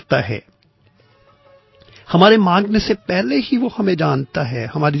بھی کرتا ہے. ہمارے مانگنے سے پہلے ہی وہ ہمیں جانتا ہے،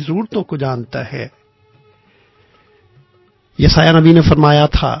 ہماری ضرورتوں کو جانتا ہے. یسایہ نبی نے فرمایا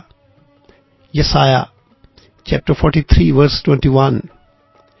تھا، یسایہ چیپٹر 43 ورس 21،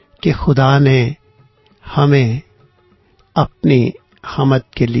 کہ خدا نے ہمیں اپنی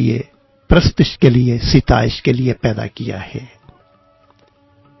حمد کے لیے، پرستش کے لیے، ستائش کے لیے پیدا کیا ہے.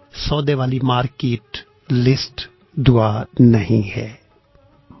 سودے والی مارکیٹ لسٹ دعا نہیں ہے.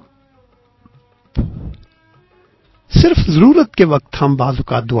 صرف ضرورت کے وقت ہم بعض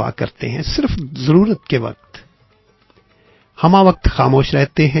اوقات دعا کرتے ہیں، صرف ضرورت کے وقت ہم وقت خاموش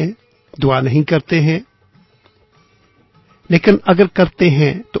رہتے ہیں، دعا نہیں کرتے ہیں. لیکن اگر کرتے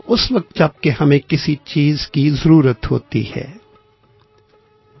ہیں تو اس وقت جب کہ ہمیں کسی چیز کی ضرورت ہوتی ہے.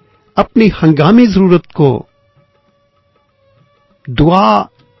 اپنی ہنگامی ضرورت کو دعا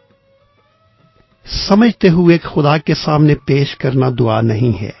سمجھتے ہوئے خدا کے سامنے پیش کرنا دعا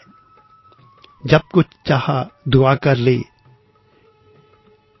نہیں ہے. جب کچھ چاہا دعا کر لی،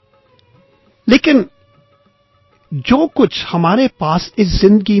 لیکن جو کچھ ہمارے پاس اس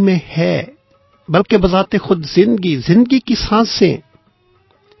زندگی میں ہے، بلکہ بذات خود زندگی کی سانسیں،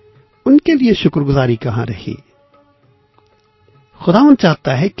 ان کے لیے شکر گزاری کہاں رہی؟ خداوند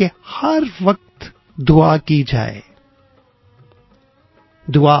چاہتا ہے کہ ہر وقت دعا کی جائے.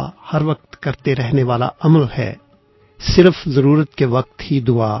 دعا ہر وقت کرتے رہنے والا عمل ہے. صرف ضرورت کے وقت ہی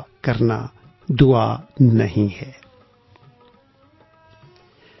دعا کرنا دعا نہیں ہے.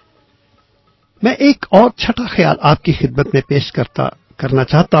 میں ایک اور چھٹا خیال آپ کی خدمت میں پیش کرنا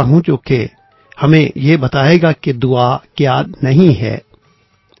چاہتا ہوں، جو کہ ہمیں یہ بتائے گا کہ دعا کیا نہیں ہے.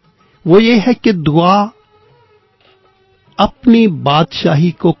 وہ یہ ہے کہ دعا اپنی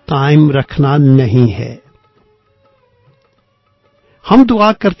بادشاہی کو قائم رکھنا نہیں ہے. ہم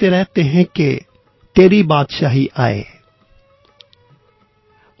دعا کرتے رہتے ہیں کہ تیری بادشاہی آئے،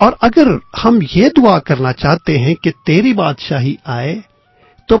 اور اگر ہم یہ دعا کرنا چاہتے ہیں کہ تیری بادشاہی آئے،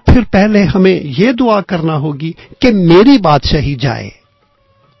 تو پھر پہلے ہمیں یہ دعا کرنا ہوگی کہ میری بادشاہی جائے.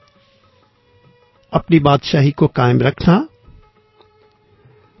 اپنی بادشاہی کو قائم رکھنا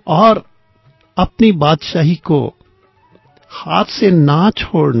اور اپنی بادشاہی کو ہاتھ سے نہ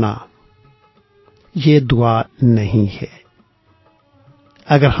چھوڑنا، یہ دعا نہیں ہے.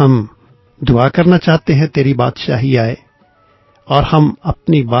 اگر ہم دعا کرنا چاہتے ہیں تیری بادشاہی آئے، اور ہم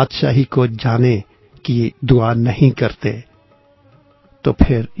اپنی بادشاہی کو جانے کی دعا نہیں کرتے، تو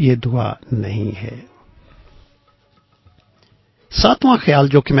پھر یہ دعا نہیں ہے. सातवां ख्याल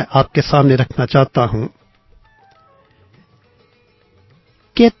जो कि मैं आपके सामने रखना चाहता हूं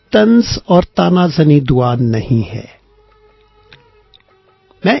कि तंज और तानाजनी दुआ नहीं है।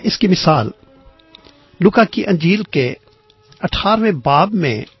 मैं इसकी मिसाल लूका की अंजील के 18वें बाब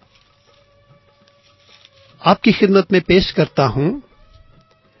में आपकी खिदमत में पेश करता हूं,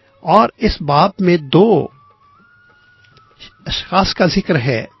 और इस बाब में 2 अशखास का जिक्र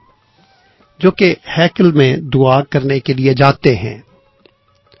है जो कि हैकल में दुआ करने के लिए जाते हैं।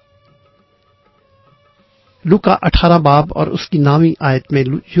 लूका 18 बाब और उसकी 9वीं आयत में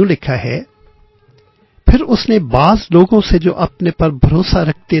यूं लिखा है, फिर उसने बाज लोगों से जो अपने पर भरोसा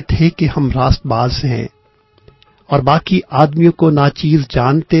रखते थे कि हम रास्तबाज हैं और बाकी आदमियों को नाचीज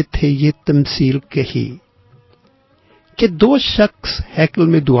जानते थे, ये तमसील कही कि 2 शख्स हैकल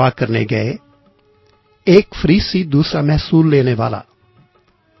में दुआ करने गए, एक फरीसी दूसरा महसूल लेने वाला।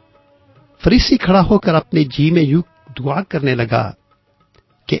 फरीसी खड़ा होकर अपने जी में यूं दुआ करने लगा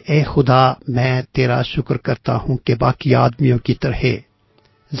कि ए खुदा, मैं तेरा शुक्र करता हूं कि बाकी आदमियों की तरह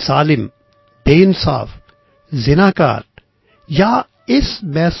जालिम, बेइंसाफ, जिनाकार या इस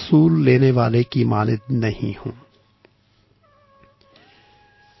महसूल लेने वाले की मानद नहीं हूं।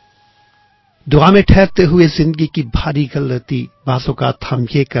 दुआ में ठहरते हुए जिंदगी की भारी गलती बाज़-औक़ात हम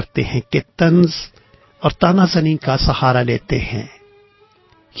ये करते हैं कि तंज और तानाजनी का सहारा लेते हैं,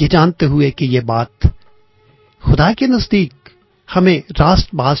 ये जानते हुए कि ये बात खुदा के नजदीक हमें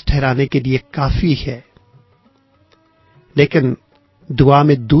रास्तबाज ठहराने के लिए काफी है, लेकिन दुआ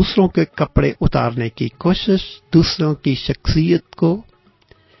में दूसरों के कपड़े उतारने की कोशिश, दूसरों की शख्सियत को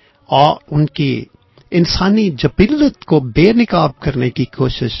और उनकी इंसानी जबिल्लत को बेनकाब करने की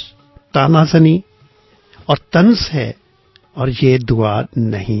कोशिश तानाजनी और तंज है, और ये दुआ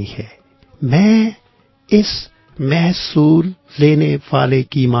नहीं है। मैं इस महसूल लेने वाले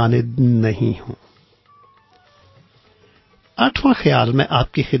की मानद नहीं हूं। 8वां ख्याल मैं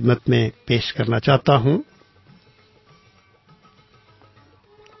आपकी खिदमत में पेश करना चाहता हूं।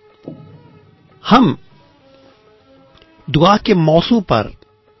 हम दुआ के मौजू पर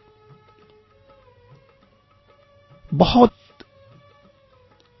बहुत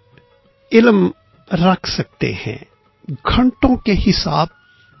इल्म रख सकते हैं, घंटों के हिसाब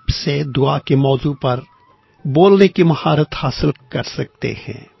से दुआ के मौजू पर बोलने की महारत हासिल कर सकते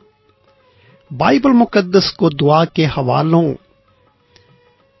हैं, बाइबल मुकद्दस को दुआ के हवालों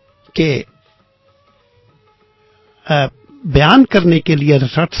के बयान करने के लिए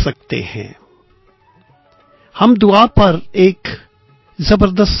रट सकते हैं। हम दुआ पर एक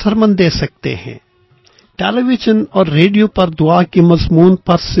जबरदस्त सरमन दे सकते हैं, टेलीविजन और रेडियो पर दुआ के मजमून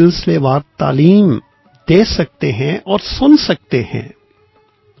पर सिलसिलेवार तालीम दे सकते हैं और सुन सकते हैं,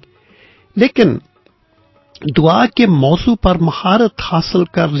 लेकिन दुआ के मौजू पर महारत हासिल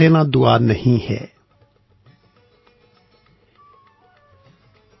कर लेना दुआ नहीं है।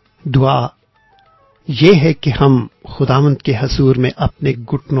 दुआ यह है कि हम खुदावंद के हजूर में अपने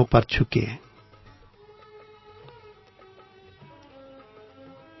घुटनों पर झुके।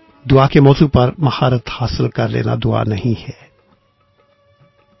 दुआ के मौजू पर महारत हासिल कर लेना दुआ नहीं है।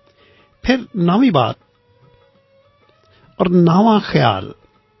 फिर 9वीं बात और 9वां ख्याल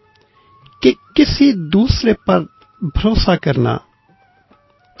कि किसी दूसरे पर भरोसा करना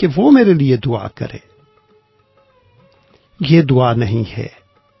कि वो मेरे लिए दुआ करे, ये दुआ नहीं है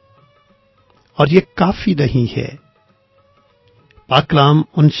और ये काफी नहीं है। पाक कलाम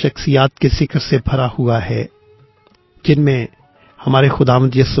उन शख्सियात के जिक्र से भरा हुआ है जिनमें हमारे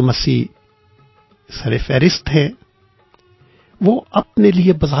खुदावंद यीशु मसीह सरे फहरिस्त हैं। वो अपने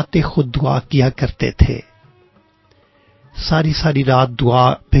लिए बजाते खुद दुआ किया करते थे, सारी सारी रात दुआ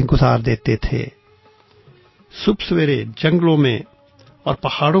में गुजार देते थे, सुबह सवेरे जंगलों में और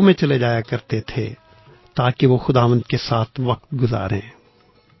पहाड़ों में चले जाया करते थे ताकि वो खुदावंद के साथ वक्त गुजारें।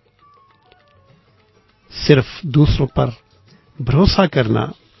 सिर्फ दूसरों पर भरोसा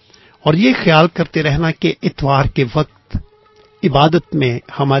करना और ये ख्याल करते रहना कि इतवार के वक्त इबादत में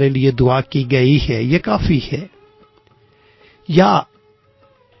हमारे लिए दुआ की गई है, ये काफी है, या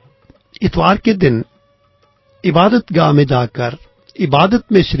इतवार के दिन इबादत गाह में जाकर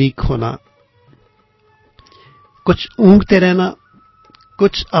इबादत में शरीक होना, कुछ ऊँघते रहना,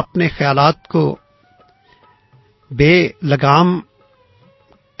 कुछ अपने ख्यालात को बेलगाम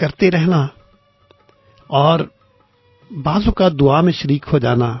करते रहना और बाजू का दुआ में शरीक हो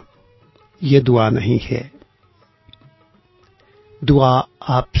जाना, ये दुआ नहीं है। दुआ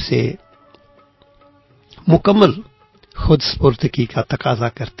आपसे मुकम्मल खुद स्पुर्दगी का तकाजा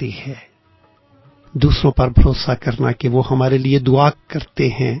करती है, दूसरों पर भरोसा करना कि वो हमारे लिए दुआ करते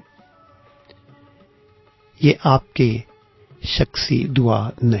हैं, ये आपके शख्सी दुआ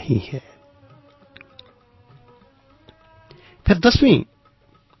नहीं है। پھر 10ویں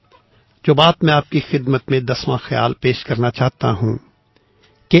جو بات میں آپ کی خدمت میں 10واں خیال پیش کرنا چاہتا ہوں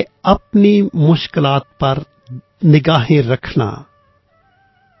کہ اپنی مشکلات پر نگاہیں رکھنا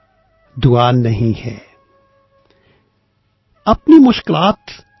دعا نہیں ہے. اپنی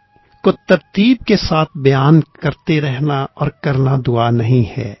مشکلات کو ترتیب کے ساتھ بیان کرتے رہنا اور کرنا دعا نہیں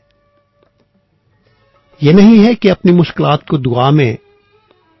ہے. یہ نہیں ہے کہ اپنی مشکلات کو دعا میں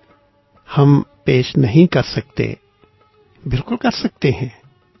ہم پیش نہیں کر سکتے. بالکل کر سکتے ہیں،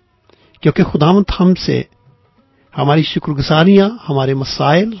 کیونکہ خداوند ہم سے ہماری شکر گزاریاں، ہمارے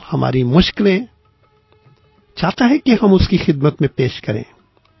مسائل، ہماری مشکلیں چاہتا ہے کہ ہم اس کی خدمت میں پیش کریں.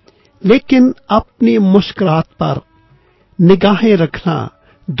 لیکن اپنی مشکلات پر نگاہیں رکھنا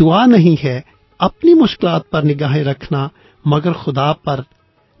دعا نہیں ہے. اپنی مشکلات پر نگاہیں رکھنا مگر خدا پر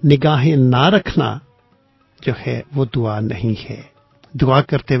نگاہیں نہ رکھنا جو ہے وہ دعا نہیں ہے. دعا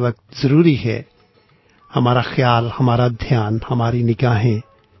کرتے وقت ضروری ہے ہمارا خیال، ہمارا دھیان، ہماری نگاہیں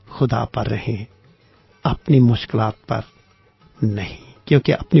خدا پر رہیں، اپنی مشکلات پر نہیں،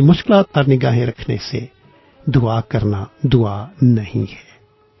 کیونکہ اپنی مشکلات پر نگاہیں رکھنے سے دعا کرنا دعا نہیں ہے.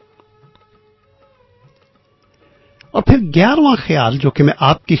 اور پھر 11واں خیال جو کہ میں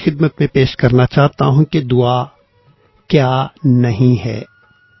آپ کی خدمت میں پیش کرنا چاہتا ہوں کہ دعا کیا نہیں ہے.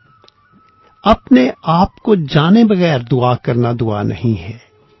 اپنے آپ کو جانے بغیر دعا کرنا دعا نہیں ہے.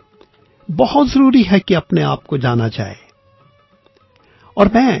 بہت ضروری ہے کہ اپنے آپ کو جانا جائے. اور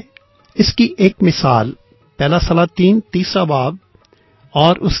میں اس کی ایک مثال پہلا سلاطین 3 باب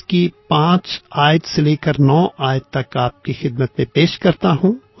اور اس کی 5 آیت سے لے کر 9 آیت تک آپ کی خدمت میں پیش کرتا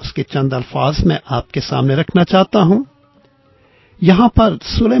ہوں. اس کے چند الفاظ میں آپ کے سامنے رکھنا چاہتا ہوں. یہاں پر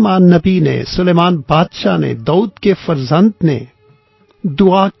سلیمان نبی نے، سلیمان بادشاہ نے، داؤد کے فرزند نے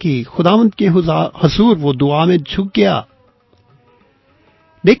دعا کی، خداوند کے حضور وہ دعا میں جھک گیا.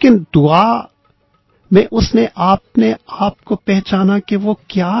 لیکن دعا میں اس نے اپنے آپ کو پہچانا کہ وہ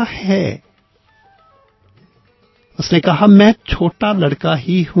کیا ہے. اس نے کہا میں چھوٹا لڑکا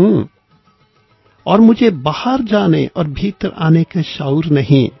ہی ہوں اور مجھے باہر جانے اور بھیتر آنے کا شعور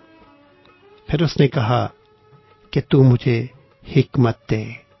نہیں. پھر اس نے کہا کہ تو مجھے حکمت دے.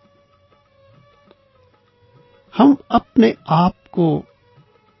 ہم اپنے آپ کو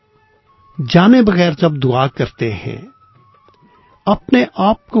جانے بغیر جب دعا کرتے ہیں، اپنے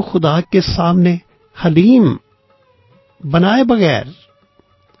آپ کو خدا کے سامنے حلیم بنائے بغیر،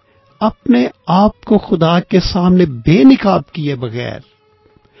 اپنے آپ کو خدا کے سامنے بے نقاب کیے بغیر،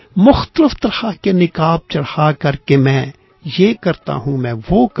 مختلف طرح کے نقاب چڑھا کر کے میں یہ کرتا ہوں، میں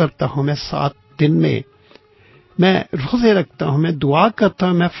وہ کرتا ہوں، میں 7 دن میں روزے رکھتا ہوں، میں دعا کرتا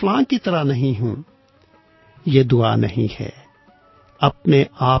ہوں، میں فلاں کی طرح نہیں ہوں، یہ دعا نہیں ہے. اپنے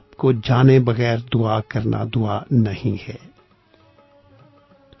آپ کو جانے بغیر دعا کرنا دعا نہیں ہے.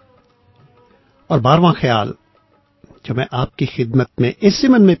 اور 12واں خیال جو میں آپ کی خدمت میں اس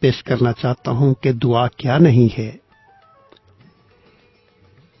ضمن میں پیش کرنا چاہتا ہوں کہ دعا کیا نہیں ہے.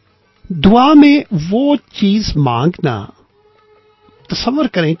 دعا میں وہ چیز مانگنا، تصور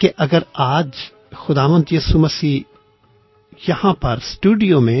کریں کہ اگر آج خداوند یسوع مسیح یہاں پر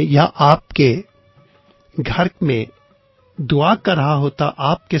اسٹوڈیو میں یا آپ کے گھر میں دعا کر رہا ہوتا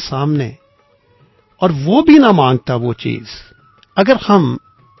آپ کے سامنے اور وہ بھی نہ مانگتا وہ چیز. اگر ہم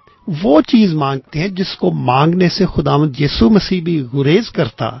وہ چیز مانگتے ہیں جس کو مانگنے سے خداوند یسوع مسیح بھی گریز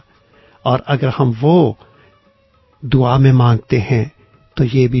کرتا، اور اگر ہم وہ دعا میں مانگتے ہیں تو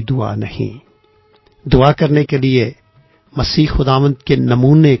یہ بھی دعا نہیں. دعا کرنے کے لیے مسیح خداوند کے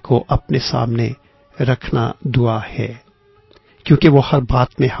نمونے کو اپنے سامنے رکھنا دعا ہے، کیونکہ وہ ہر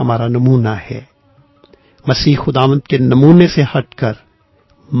بات میں ہمارا نمونہ ہے. مسیح خداوند کے نمونے سے ہٹ کر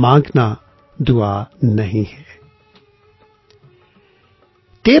مانگنا دعا نہیں ہے.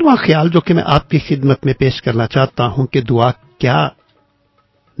 13واں خیال جو کہ میں آپ کی خدمت میں پیش کرنا چاہتا ہوں کہ دعا کیا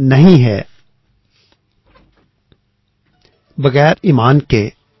نہیں ہے. بغیر ایمان کے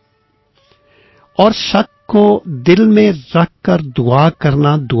اور شک کو دل میں رکھ کر دعا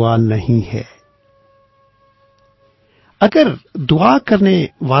کرنا دعا نہیں ہے. اگر دعا کرنے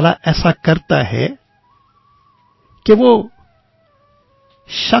والا ایسا کرتا ہے کہ وہ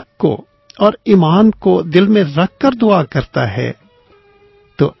شک کو اور ایمان کو دل میں رکھ کر دعا کرتا ہے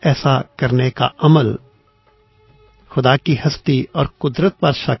تو ایسا کرنے کا عمل خدا کی ہستی اور قدرت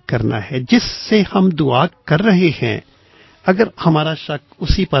پر شک کرنا ہے. جس سے ہم دعا کر رہے ہیں اگر ہمارا شک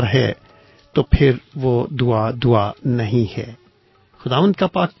اسی پر ہے تو پھر وہ دعا نہیں ہے. خداوند کا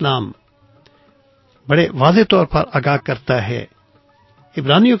پاک کلام بڑے واضح طور پر آگاہ کرتا ہے.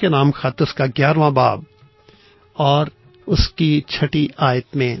 عبرانیوں کے نام خط اس کا 11واں باب اور اس کی 6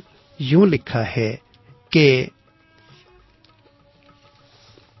 آیت میں یوں لکھا ہے کہ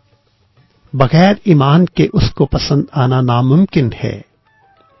بغیر ایمان کے اس کو پسند آنا ناممکن ہے،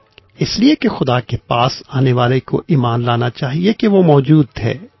 اس لیے کہ خدا کے پاس آنے والے کو ایمان لانا چاہیے کہ وہ موجود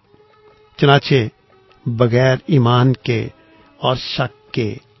ہے۔ چنانچہ بغیر ایمان کے اور شک کے،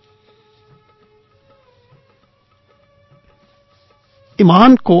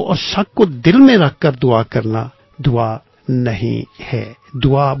 ایمان کو اور شک کو دل میں رکھ کر دعا کرنا دعا نہیں ہے۔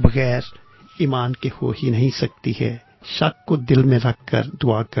 دعا بغیر ایمان کے ہو ہی نہیں سکتی ہے۔ شک کو دل میں رکھ کر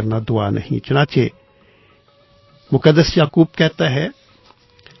دعا کرنا دعا نہیں۔ چنانچہ مقدس یعقوب کہتا ہے،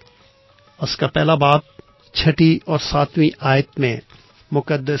 اس کا پہلا باب 6 اور 7 آیت میں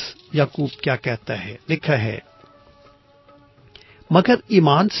مقدس یعقوب کیا کہتا ہے؟ لکھا ہے، مگر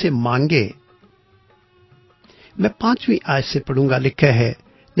ایمان سے مانگے۔ میں 5 آیت سے پڑھوں گا۔ لکھا ہے،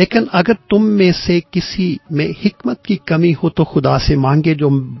 لیکن اگر تم میں سے کسی میں حکمت کی کمی ہو تو خدا سے مانگے، جو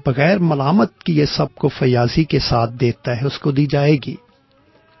بغیر ملامت کیے سب کو فیاضی کے ساتھ دیتا ہے، اس کو دی جائے گی۔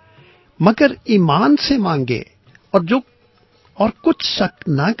 مگر ایمان سے مانگے اور کچھ شک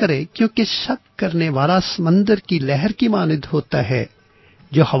نہ کرے، کیونکہ شک کرنے والا سمندر کی لہر کی مانند ہوتا ہے،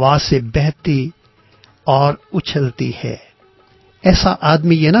 جو ہوا سے بہتی اور اچھلتی ہے۔ ایسا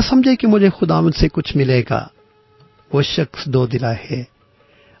آدمی یہ نہ سمجھے کہ مجھے خداوند سے کچھ ملے گا۔ وہ شخص دو دلا ہے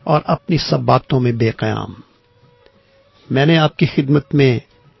اور اپنی سب باتوں میں بے قیام۔ میں نے آپ کی خدمت میں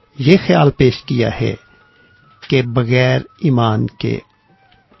یہ خیال پیش کیا ہے کہ بغیر ایمان کے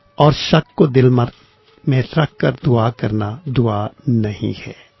اور شک کو دل میں رکھ کر دعا کرنا دعا نہیں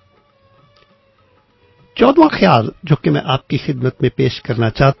ہے۔ 14واں خیال جو کہ میں آپ کی خدمت میں پیش کرنا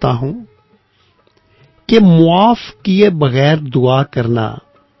چاہتا ہوں کہ معاف کیے بغیر دعا کرنا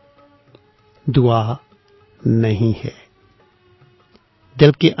دعا نہیں ہے۔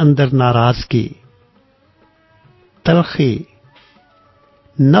 دل کے اندر ناراضگی، تلخی،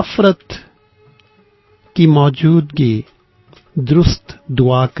 نفرت کی موجودگی درست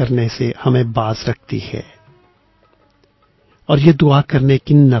دعا کرنے سے ہمیں باز رکھتی ہے، اور یہ دعا کرنے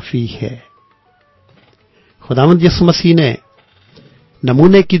کی نفی ہے۔ خداوند یسوع مسیح نے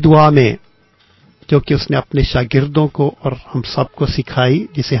نمونے کی دعا میں جو کہ اس نے اپنے شاگردوں کو اور ہم سب کو سکھائی،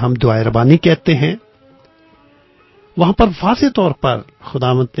 جسے ہم دعائے ربانی کہتے ہیں، وہاں پر واضح طور پر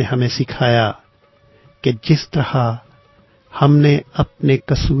خداوند نے ہمیں سکھایا کہ جس طرح ہم نے اپنے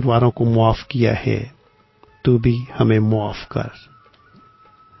قصورواروں کو معاف کیا ہے، تو بھی ہمیں معاف کر۔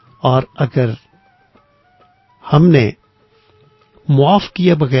 اور اگر ہم نے معاف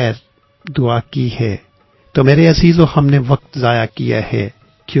کیے بغیر دعا کی ہے تو میرے عزیزو ہم نے وقت ضائع کیا ہے،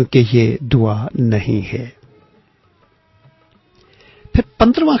 کیونکہ یہ دعا نہیں ہے۔ پھر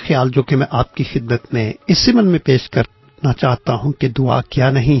 15واں خیال جو کہ میں آپ کی خدمت میں اس ضمن میں پیش کرنا چاہتا ہوں کہ دعا کیا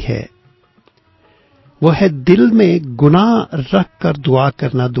نہیں ہے، وہ ہے دل میں گناہ رکھ کر دعا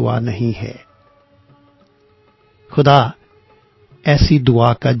کرنا دعا نہیں ہے۔ خدا ایسی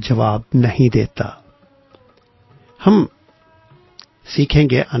دعا کا جواب نہیں دیتا۔ ہم سیکھیں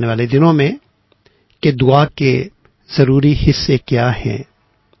گے آنے والے دنوں میں کہ دعا کے ضروری حصے کیا ہیں،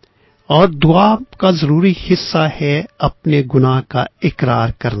 اور دعا کا ضروری حصہ ہے اپنے گناہ کا اقرار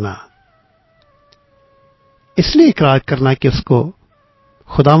کرنا۔ اس لیے اقرار کرنا کہ اس کو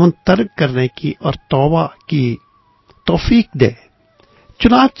خداوند ترک کرنے کی اور توبہ کی توفیق دے۔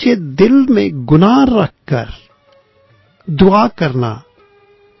 چنانچہ دل میں گناہ رکھ کر دعا کرنا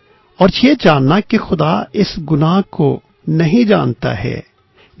اور یہ جاننا کہ خدا اس گناہ کو نہیں جانتا ہے،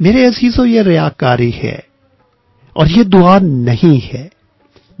 میرے عزیزو یہ ریاکاری ہے اور یہ دعا نہیں ہے۔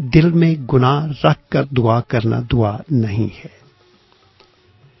 دل میں گناہ رکھ کر دعا کرنا دعا نہیں ہے۔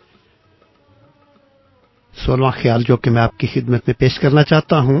 16واں خیال جو کہ میں آپ کی خدمت میں پیش کرنا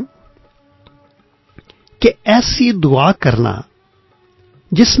چاہتا ہوں کہ ایسی دعا کرنا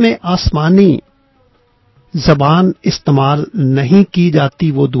جس میں آسمانی زبان استعمال نہیں کی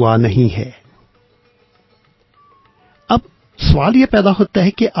جاتی وہ دعا نہیں ہے۔ اب سوال یہ پیدا ہوتا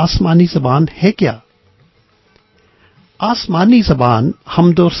ہے کہ آسمانی زبان ہے کیا؟ آسمانی زبان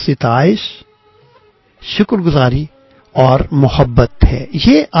حمد و ستائش، شکر گزاری اور محبت ہے،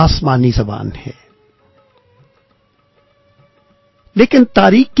 یہ آسمانی زبان ہے۔ لیکن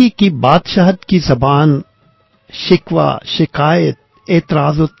تاریکی کی بادشاہت کی زبان شکوہ، شکایت،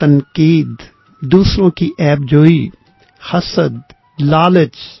 اعتراض و تنقید، دوسروں کی عیب جوئی، حسد،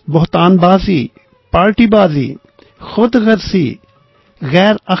 لالچ، بہتان بازی، پارٹی بازی، خود غرضی،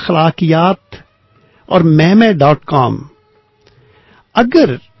 غیر اخلاقیات اور meme.com،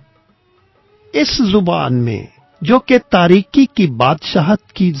 اگر اس زبان میں جو کہ تاریکی کی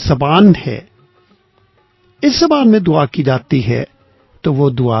بادشاہت کی زبان ہے، اس زبان میں دعا کی جاتی ہے تو وہ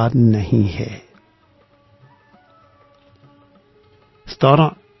دعا نہیں ہے۔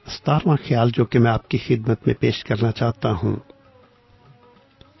 17واں خیال جو کہ میں آپ کی خدمت میں پیش کرنا چاہتا ہوں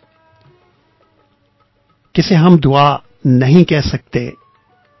کسے ہم دعا نہیں کہہ سکتے،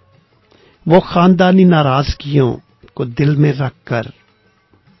 وہ خاندانی ناراضگیوں کو دل میں رکھ کر،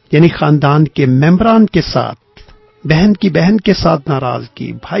 یعنی خاندان کے ممبران کے ساتھ، بہن کی بہن کے ساتھ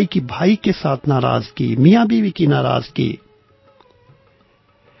ناراضگی، بھائی کی بھائی کے ساتھ ناراضگی، میاں بیوی کی ناراضگی،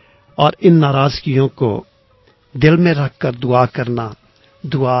 اور ان ناراضگیوں کو دل میں رکھ کر دعا کرنا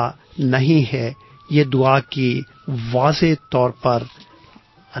دعا نہیں ہے، یہ دعا کی واضح طور پر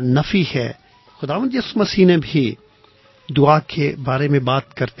نفی ہے۔ خداوند یسوع مسیح نے بھی دعا کے بارے میں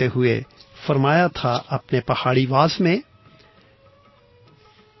بات کرتے ہوئے فرمایا تھا اپنے پہاڑی واز میں،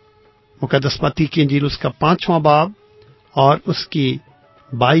 مقدس متی کی انجیل اس کا 5واں باب اور اس کی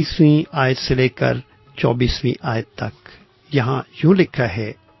 22ویں آیت سے لے کر 24ویں آیت تک، یہاں یوں لکھا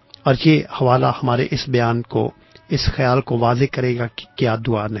ہے، اور یہ حوالہ ہمارے اس بیان کو، اس خیال کو واضح کرے گا کہ کیا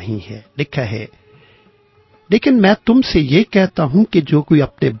دعا نہیں ہے۔ لکھا ہے، لیکن میں تم سے یہ کہتا ہوں کہ جو کوئی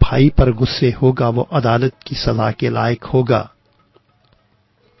اپنے بھائی پر غصے ہوگا وہ عدالت کی سزا کے لائق ہوگا،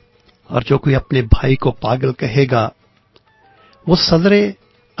 اور جو کوئی اپنے بھائی کو پاگل کہے گا وہ صدر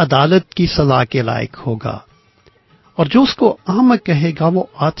عدالت کی سزا کے لائق ہوگا، اور جو اس کو احمق کہے گا وہ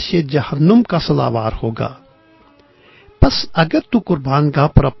آتش جہنم کا سزاوار ہوگا۔ پس اگر تو قربان گاہ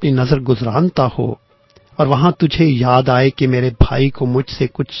پر اپنی نظر گزرانتا ہو اور وہاں تجھے یاد آئے کہ میرے بھائی کو مجھ سے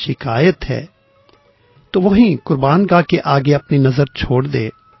کچھ شکایت ہے، تو وہیں قربان گاہ کے آگے اپنی نظر چھوڑ دے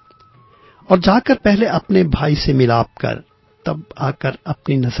اور جا کر پہلے اپنے بھائی سے ملاپ کر، تب آ کر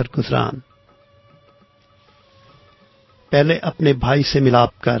اپنی نظر گزران۔ پہلے اپنے بھائی سے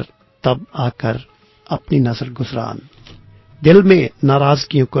ملاپ کر، تب آ کر اپنی نظر گزران۔ دل میں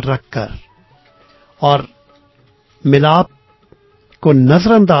ناراضگیوں کو رکھ کر اور ملاپ کو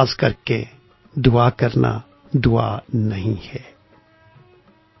نظر انداز کر کے دعا کرنا دعا نہیں ہے۔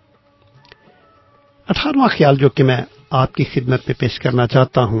 18واں خیال جو کہ میں آپ کی خدمت میں پیش کرنا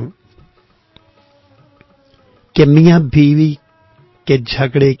چاہتا ہوں کہ میاں بیوی کے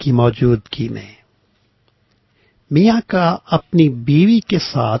جھگڑے کی موجودگی میں میاں کا اپنی بیوی کے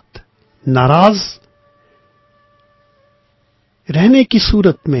ساتھ ناراض رہنے کی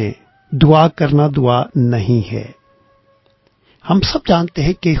صورت میں دعا کرنا دعا نہیں ہے۔ ہم سب جانتے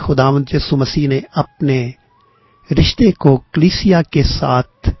ہیں کہ خداوند یسوع مسیح نے اپنے رشتے کو کلیسیا کے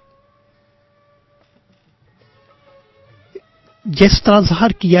ساتھ جس طرح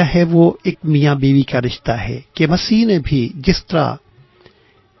ظاہر کیا ہے وہ ایک میاں بیوی کا رشتہ ہے، کہ مسیح نے بھی جس طرح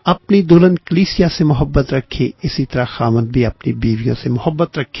اپنی دلہن کلیسیا سے محبت رکھی، اسی طرح خاوند بھی اپنی بیویوں سے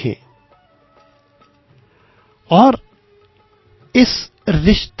محبت رکھے، اور اس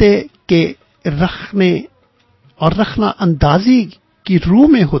رشتے کے رکھنا اندازی کی روح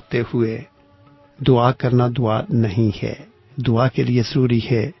میں ہوتے ہوئے دعا کرنا دعا نہیں ہے۔ دعا کے لیے ضروری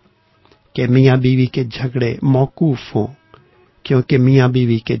ہے کہ میاں بیوی کے جھگڑے موقوف ہوں، کیونکہ میاں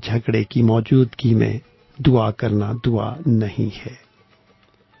بیوی کے جھگڑے کی موجودگی میں دعا کرنا دعا نہیں ہے۔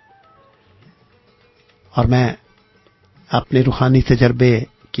 اور میں اپنے روحانی تجربے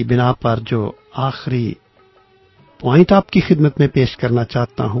کی بنا پر جو آخری پوائنٹ آپ کی خدمت میں پیش کرنا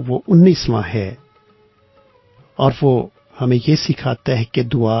چاہتا ہوں وہ 19واں ہے، اور وہ ہمیں یہ سکھاتا ہے کہ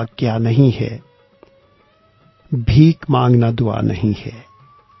دعا کیا نہیں ہے۔ بھیک مانگنا دعا نہیں ہے۔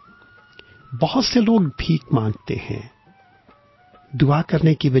 بہت سے لوگ بھیک مانگتے ہیں، دعا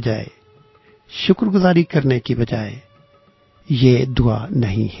کرنے کی بجائے، شکر گزاری کرنے کی بجائے۔ یہ دعا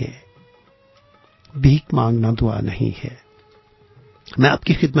نہیں ہے، بھیک مانگنا دعا نہیں ہے۔ میں آپ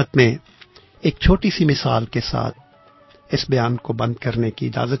کی خدمت میں ایک چھوٹی سی مثال کے ساتھ اس بیان کو بند کرنے کی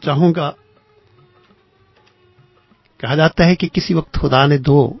اجازت چاہوں گا۔ کہا جاتا ہے کہ کسی وقت خدا نے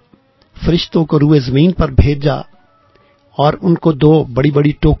 2 فرشتوں کو روئے زمین پر بھیجا اور ان کو 2 بڑی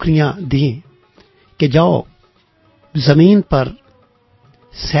بڑی ٹوکریاں دیں کہ جاؤ زمین پر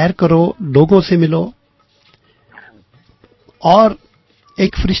سیر کرو، لوگوں سے ملو، اور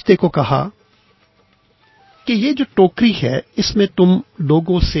ایک فرشتے کو کہا کہ یہ جو ٹوکری ہے اس میں تم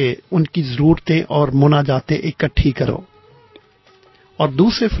لوگوں سے ان کی ضرورتیں اور مناجاتیں اکٹھی کرو، اور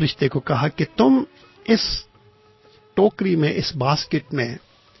دوسرے فرشتے کو کہا کہ تم اس ٹوکری میں، اس باسکٹ میں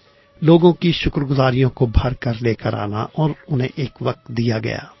لوگوں کی شکر گزاریوں کو بھر کر لے کر آنا، اور انہیں ایک وقت دیا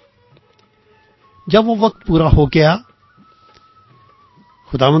گیا۔ جب وہ وقت پورا ہو گیا،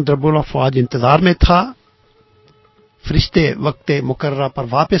 خداوند رب الافواج انتظار میں تھا، فرشتے وقت مقررہ پر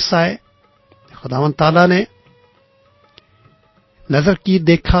واپس آئے، خداوند تعالیٰ نے نظر کی،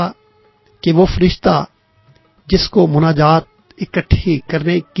 دیکھا کہ وہ فرشتہ جس کو مناجات اکٹھی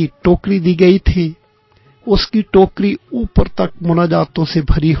کرنے کی ٹوکری دی گئی تھی، اس کی ٹوکری اوپر تک مناجاتوں سے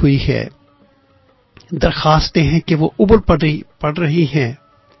بھری ہوئی ہے۔ درخواستیں ہیں کہ وہ ابل پڑ رہی ہیں،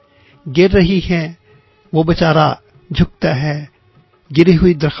 گر رہی ہیں، وہ بیچارہ جھکتا ہے، گری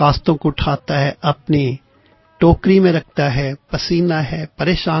ہوئی درخواستوں کو اٹھاتا ہے، اپنی ٹوکری میں رکھتا ہے، پسینہ ہے،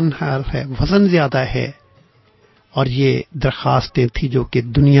 پریشان حال ہے، وزن زیادہ ہے، اور یہ درخواستیں تھیں جو کہ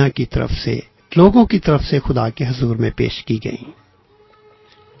دنیا کی طرف سے، لوگوں کی طرف سے خدا کے حضور میں پیش کی گئیں۔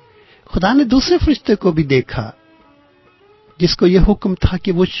 خدا نے دوسرے فرشتے کو بھی دیکھا جس کو یہ حکم تھا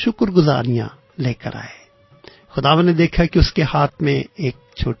کہ وہ شکر گزاریاں لے کر آئے۔ خدا نے دیکھا کہ اس کے ہاتھ میں ایک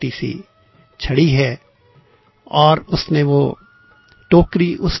چھوٹی سی چھڑی ہے اور اس نے وہ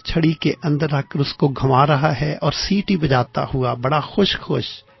ٹوکری اس چھڑی کے اندر رکھ کر اس کو گھما رہا ہے اور سیٹی بجاتا ہوا بڑا خوش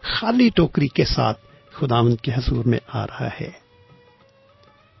خالی ٹوکری کے ساتھ خداوند کے حضور میں آ رہا ہے۔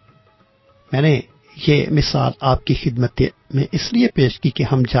 میں نے یہ مثال آپ کی خدمت میں اس لیے پیش کی کہ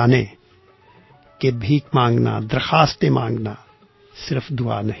ہم جانیں کہ بھیک مانگنا، درخواستیں مانگنا صرف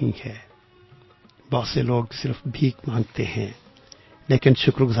دعا نہیں ہے۔ بہت سے لوگ صرف بھیک مانگتے ہیں لیکن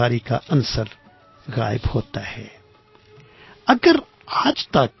شکر گزاری کا عنصر غائب ہوتا ہے۔ اگر آج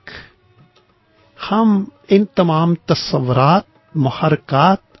تک ہم ان تمام تصورات،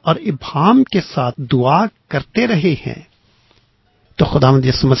 محرکات اور ابہام کے ساتھ دعا کرتے رہے ہیں تو خداوند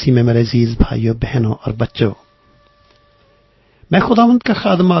یسوع مسیح میں میرے عزیز بھائیوں، بہنوں اور بچوں، میں خداوند کا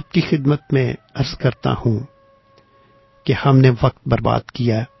خادم آپ کی خدمت میں عرض کرتا ہوں کہ ہم نے وقت برباد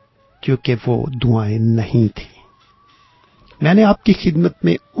کیا کیونکہ وہ دعائیں نہیں تھیں۔ میں نے آپ کی خدمت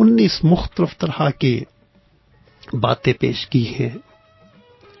میں 19 مختلف طرح کی باتیں پیش کی ہیں۔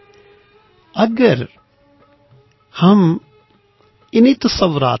 اگر ہم انہی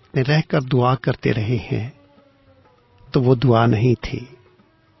تصورات میں رہ کر دعا کرتے رہے ہیں تو وہ دعا نہیں تھی،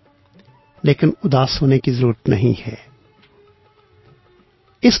 لیکن اداس ہونے کی ضرورت نہیں ہے۔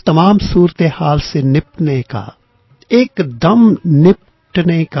 اس تمام صورتحال سے نپٹنے کا، ایک دم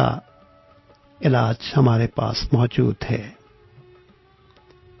نپٹنے کا علاج ہمارے پاس موجود ہے۔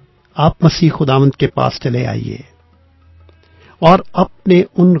 آپ مسیح خداوند کے پاس چلے آئیے اور اپنے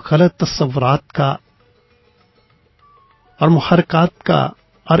ان غلط تصورات کا اور محرکات کا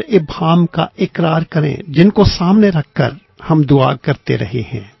اور ابہام کا اقرار کریں جن کو سامنے رکھ کر ہم دعا کرتے رہے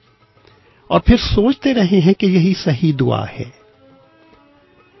ہیں اور پھر سوچتے رہے ہیں کہ یہی صحیح دعا ہے۔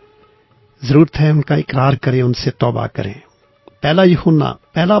 ضرورت ہے ان کا اقرار کریں، ان سے توبہ کریں۔ پہلا یوحنا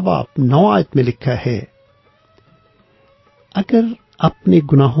 1:9 میں لکھا ہے، اگر اپنے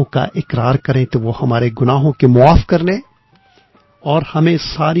گناہوں کا اقرار کریں تو وہ ہمارے گناہوں کے معاف کرنے اور ہمیں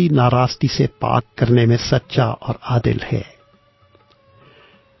ساری ناراستی سے پاک کرنے میں سچا اور عادل ہے۔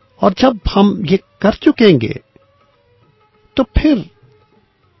 اور جب ہم یہ کر چکیں گے تو پھر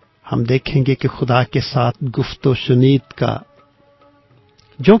ہم دیکھیں گے کہ خدا کے ساتھ گفت و شنید کا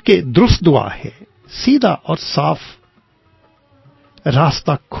جو کہ درست دعا ہے، سیدھا اور صاف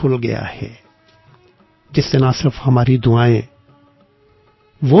راستہ کھل گیا ہے، جس سے نہ صرف ہماری دعائیں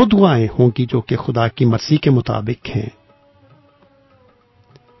وہ دعائیں ہوں گی جو کہ خدا کی مرضی کے مطابق ہیں،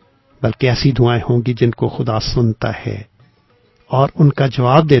 بلکہ ایسی دعائیں ہوں گی جن کو خدا سنتا ہے اور ان کا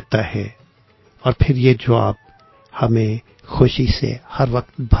جواب دیتا ہے، اور پھر یہ جواب ہمیں خوشی سے ہر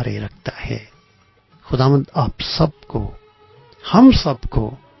وقت بھرے رکھتا ہے۔ خداوند آپ سب کو، ہم سب کو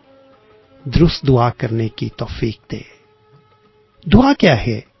درست دعا کرنے کی توفیق دے۔ دعا کیا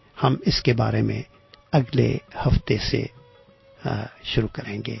ہے، ہم اس کے بارے میں اگلے ہفتے سے شروع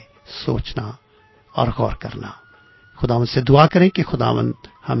کریں گے سوچنا اور غور کرنا۔ خداوند سے دعا کریں کہ خداوند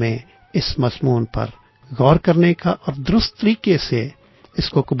ہمیں اس مضمون پر غور کرنے کا اور درست طریقے سے اس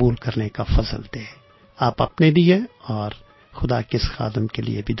کو قبول کرنے کا فضل دے۔ آپ اپنے لیے اور خدا کے اس خادم کے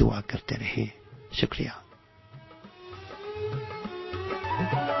لیے بھی دعا کرتے رہیں۔ شکریہ۔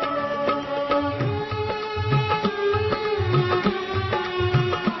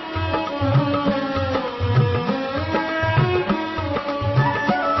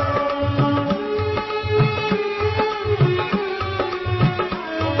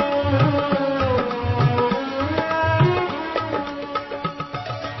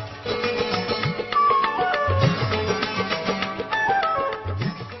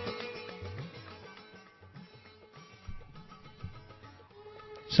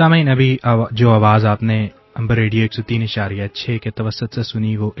 سامعین، ابھی جو آواز آپ نے امبر ریڈیو 103.6 کے توسط سے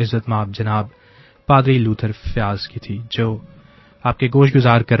سنی وہ عزت مآب جناب پادری لوتھر فیاض کی تھی، جو آپ کے گوش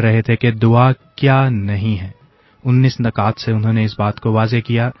گزار کر رہے تھے کہ دعا کیا نہیں ہے۔ 19 نکات سے انہوں نے اس بات کو واضح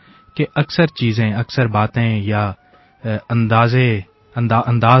کیا کہ اکثر چیزیں، اکثر باتیں یا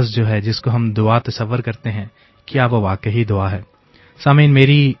انداز جو ہے جس کو ہم دعا تصور کرتے ہیں، کیا وہ واقعی دعا ہے؟ سامعین،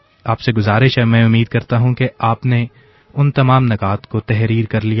 میری آپ سے گزارش ہے، میں امید کرتا ہوں کہ آپ نے ان تمام نکات کو تحریر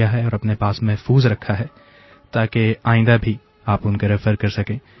کر لیا ہے اور اپنے پاس محفوظ رکھا ہے تاکہ آئندہ بھی آپ ان کو ریفر کر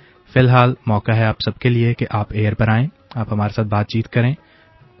سکیں۔ فی الحال موقع ہے آپ سب کے لیے کہ آپ ایئر پر آئیں، آپ ہمارے ساتھ بات چیت کریں،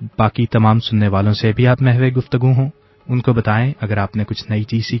 باقی تمام سننے والوں سے بھی آپ محو گفتگو ہوں، ان کو بتائیں اگر آپ نے کچھ نئی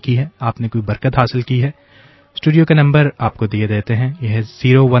چیز سیکھی ہے، آپ نے کوئی برکت حاصل کی ہے، स्टूडियो का नंबर आपको दिए देते हैं, यह है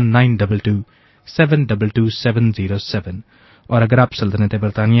 01922722707। और अगर आप सल्तनत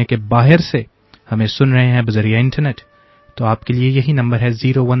बरतानिया के बाहर से हमें सुन रहे हैं बजरिया इंटरनेट, तो आपके लिए यही नंबर है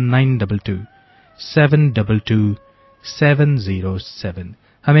 01922722707।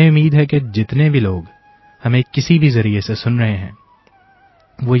 हमें उम्मीद है कि जितने भी लोग हमें किसी भी जरिए से सुन रहे हैं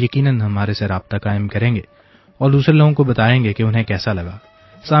वो यकीनन हमारे से राब्ता कायम करेंगे और दूसरे लोगों को बताएंगे कि उन्हें कैसा लगा।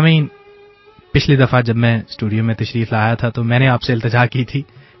 सामीन, पिछली दफा जब मैं स्टूडियो में तशरीफ लाया था तो मैंने आपसे इल्तिजा की थी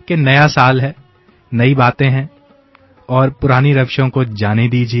कि नया साल है, नई बातें हैं और पुरानी रविशों को जाने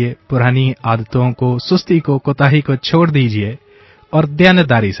दीजिए, पुरानी आदतों को, सुस्ती को, कोताही को छोड़ दीजिए और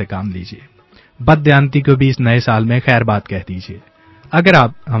दयानतदारी से काम लीजिए। बददयानती को भी इस नए साल में खैर बात कह दीजिए। अगर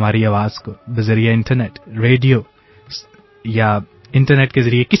आप हमारी आवाज को बजरिया इंटरनेट, रेडियो या इंटरनेट के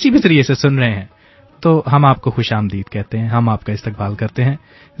जरिए किसी भी जरिए से सुन रहे हैं तो हम आपको खुशामदीद कहते हैं, हम आपका इस्तकबाल करते हैं।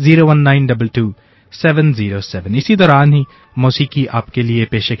 01922722707। इसी दौरान ही मौसीकी आपके लिए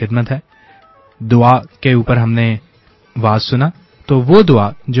पेश खिदमत है। दुआ के ऊपर हमने वाज सुना, तो वो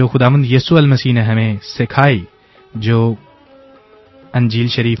दुआ जो खुदावंद यीशु अल मसीह ने हमें सिखाई, जो अंजील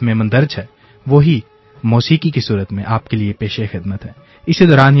शरीफ में मंदर्ज है, वही मौसीकी की सूरत में आपके लिए पेश खिदमत है। इसी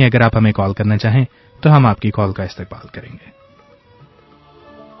दौरान ही अगर आप हमें कॉल करना चाहें तो हम आपकी कॉल का इस्तकबाल करेंगे।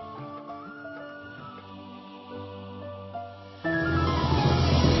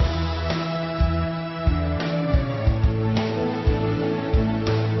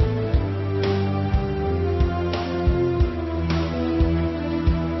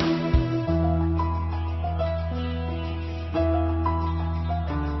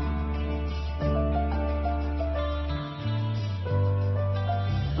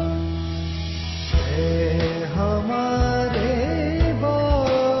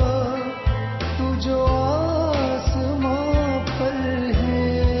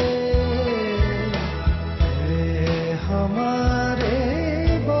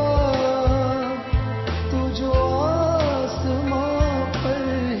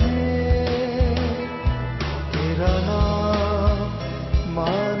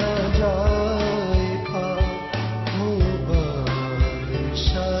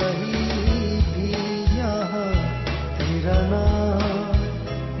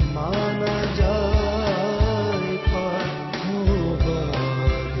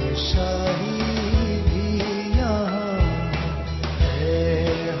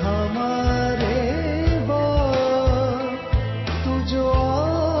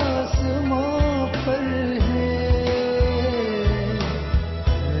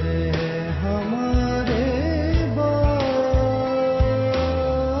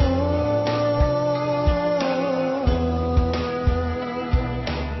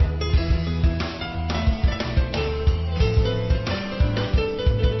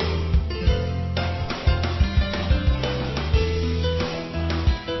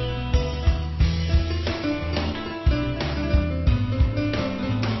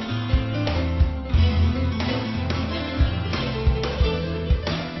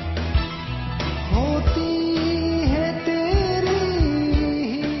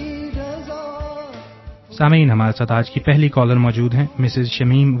 सामीन, हमारे साथ आज की पहली कॉलर मौजूद हैं, मिसेज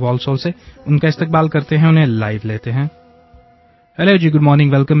शमीम वॉल्सॉल से। उनका इस्तकबाल करते हैं, उन्हें लाइव लेते हैं। हेलो जी, good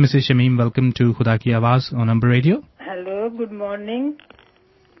morning, welcome Mrs Shamim, welcome to खुदा की आवाज on Amber radio. Hello, good morning.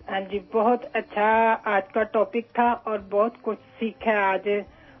 हाँ जी, बहुत अच्छा आज का टॉपिक था और बहुत कुछ सीखा आज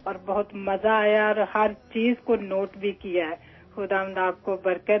और बहुत मजा आया और हर चीज को नोट भी किया है। खुदावंद आपको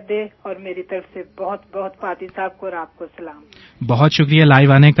बरकत दे और मेरी तरफ से बहुत बहुत फातिह साहब को और आपको सलाम। बहुत शुक्रिया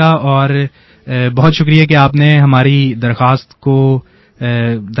लाइव आने का और बहुत शुक्रिया कि आपने हमारी दरखास्त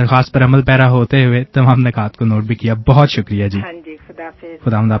पर अमल पैरा होते हुए तमाम निकात को नोट भी किया। बहुत शुक्रिया जी। हाँ जी,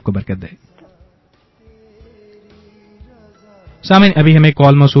 खुदावंद आपको बरकत दे। सामीन, अभी हमें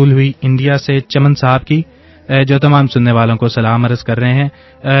कॉल मौसूल हुई इंडिया से चमन साहब की, जो तमाम सुनने वालों को सलाम अर्ज कर रहे हैं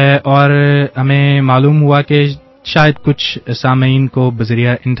और हमें मालूम हुआ कि शायद कुछ सामीन को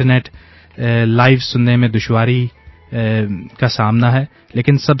बजरिया इंटरनेट लाइव सुनने में दुश्वारी का सामना है,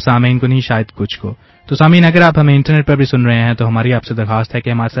 लेकिन सब सामीन को नहीं, शायद कुछ को। तो सामीन, अगर आप हमें इंटरनेट पर भी सुन रहे हैं तो हमारी आपसे दरखास्त है कि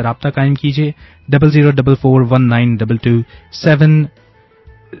हमारे से राब्ता कायम कीजिए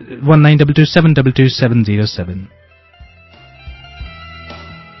 00441922722707।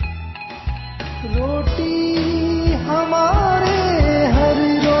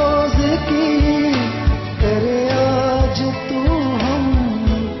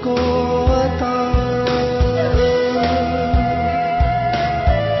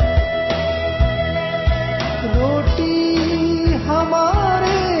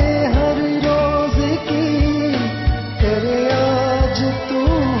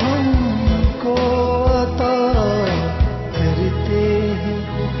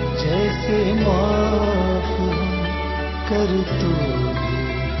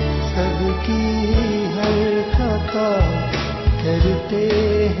 سب کی ہر خطا کرتے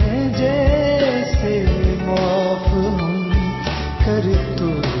ہیں جیسے معاف ہم کر تو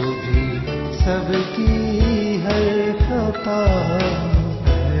بھی سب کی ہر خطا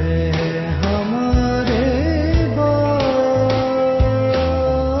ہے ہمارے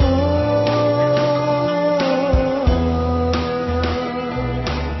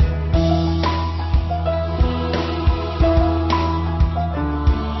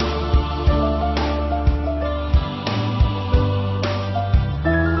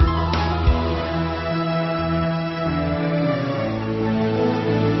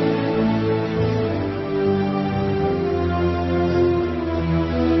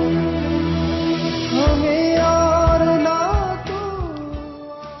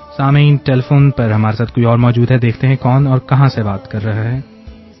سامعین ٹیلی فون پر ہمارے ساتھ کوئی اور موجود ہے، دیکھتے ہیں کون اور کہاں سے بات کر رہا ہے۔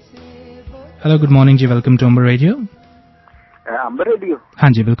 Hello, good morning G, welcome to Amber radio. Amber radio? ہاں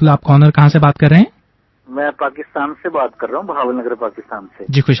جی بالکل، آپ کون اور کہاں سے بات کر رہے ہیں؟ میں پاکستان سے بات کر رہا ہوں، بہاول نگر پاکستان سے۔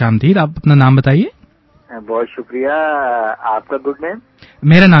 جی خوش آمدید، آپ اپنا نام بتائیے۔ بہت شکریہ، آپ کا گڈ نیم؟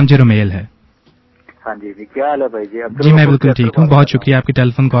 میرا نام جی رومیل ہے۔ ہاں جی جی، کیا حال ہے بھائی جی؟ جی میں بالکل ٹھیک ہوں، بہت شکریہ آپ کی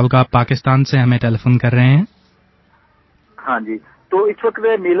ٹیلی فون کال کا، آپ پاکستان سے ہمیں ٹیلی فون کر رہے ہیں۔ ہاں جی، تو اس وقت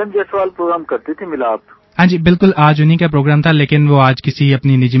نیلم جیسوال پروگرام کرتی تھی ملاپ؟ ہاں جی بالکل، آج انہی کا پروگرام تھا، لیکن وہ آج کسی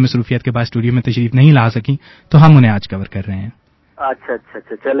اپنی نجی مصروفیت کے بعد اسٹوڈیو میں تشریف نہیں لا سکی، تو ہم انہیں آج کور کر رہے ہیں۔ اچھا اچھا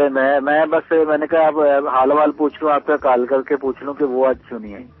اچھا، چلے میں بس میں نے کہا اب حال وال پوچھ لوں، آپ کا کال کر کے پوچھ لوں کہ وہ آج کیوں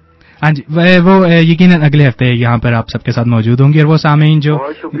نہیں آئی۔ ہاں جی، وہ یقیناً اگلے ہفتے یہاں پر آپ سب کے ساتھ موجود ہوں گی، اور وہ سامعین جو…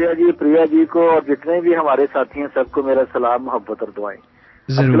 بہت شکریہ جی، پریا جی کو اور جتنے بھی ہمارے ساتھی ہیں سب کو میرا سلام، محبت اور دعائیں۔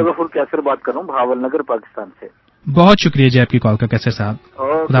 ضرور، کیسر بات کر رہا ہوں، بہاول نگر پاکستان سے۔ بہت شکریہ جی آپ کی کال کا کیسر صاحب،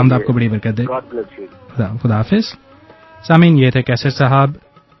 خدا آپ کو بڑی برکت دے۔ خدا حافظ۔ سامعین یہ تھے کیسر صاحب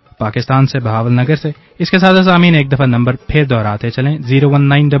پاکستان سے، بہاول نگر سے۔ اس کے ساتھ سامعین ایک دفعہ نمبر پھر دہراتے چلیں،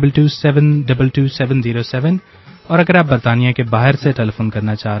 01922277707، اور اگر آپ برطانیہ کے باہر سے ٹیلی فون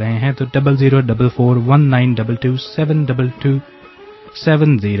کرنا چاہ رہے ہیں تو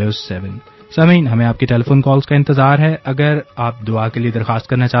 004419227220707۔ سامعین ہمیں آپ کی ٹیلی فون کالز کا انتظار ہے۔ اگر آپ دعا کے لیے درخواست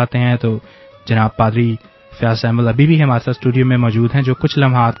کرنا چاہتے ہیں تو جناب پادری فیاض سیمول ابھی بھی ہمارے ساتھ اسٹوڈیو میں موجود ہیں، جو کچھ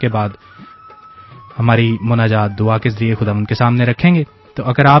لمحات کے بعد ہماری مناجات دعا کے ذریعے خداوند کے سامنے رکھیں گے۔ تو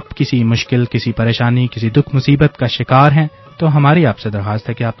اگر آپ کسی مشکل، کسی پریشانی، کسی دکھ مصیبت کا شکار ہیں تو ہماری آپ سے درخواست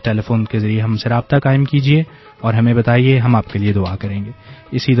ہے کہ آپ ٹیلی فون کے ذریعے ہم سے رابطہ قائم کیجئے اور ہمیں بتائیے، ہم آپ کے لیے دعا کریں گے۔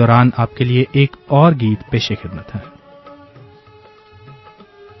 اسی دوران آپ کے لیے ایک اور گیت پیش خدمت ہے۔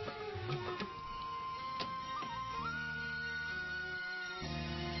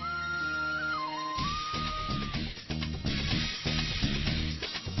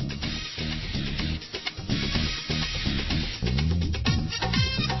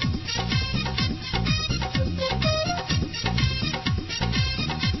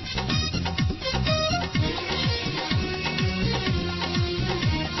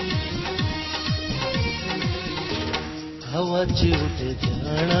 ہوا چ اٹھ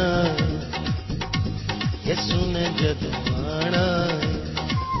جانا یسو نے جد آنا،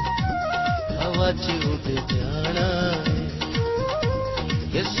 ہوا چ اٹھ جانا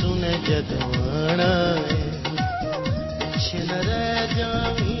یسو نے جد آنا، پیچھے نہ رہ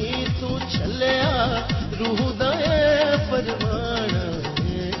جاویں تو چلیا روح دا پروان،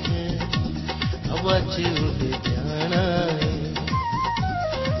 ہوا چ اٹھ جانا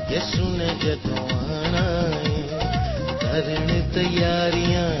یسو نے جد آنا، کرن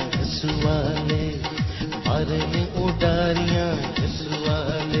تیاریاں یسو والے، مارن اڈاریاں یسو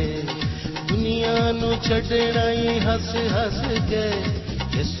والے، دنیا نو چھڈنا ہی ہس ہس کے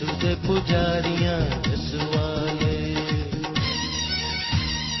یسو دے پجاریاں یسو والے۔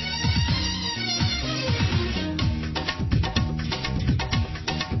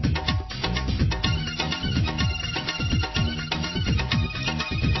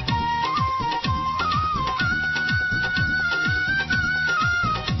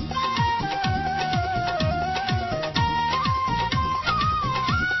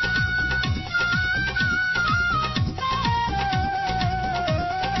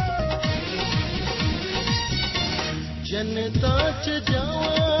 جنتا چ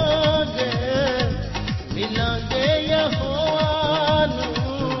جاواں گے ملاں گے یہوہ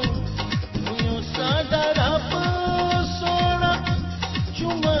نوں، ساڈا رب سونا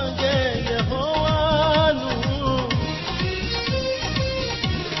چوماں گے یہوہ نوں،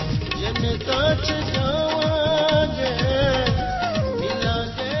 جنتا چ جاواں گے ملاں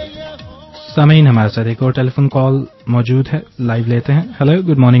گے یہوہ۔ سامعین ہمارے ساتھ ایک اور ٹیلی فون کال موجود ہے، لائیو لیتے ہیں۔ ہیلو،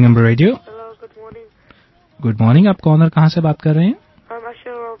 گڈ مارننگ امبر ریڈیو۔ گڈ مارننگ، آپ کون اور کہاں سے بات کر رہے ہیں؟ I'm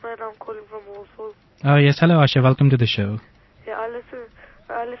Asha Robert. I'm calling from Walsall. Yes, hello Asha, welcome to the show. Yeah, listen,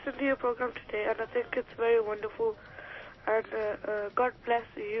 I listened to your program today, and I think it's very wonderful. And God bless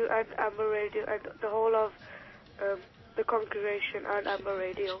you and Amber Radio and the whole of the congregation and Amber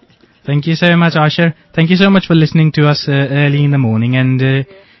Radio. Thank you so much, Asher. Thank you so much for listening to us early in the morning, and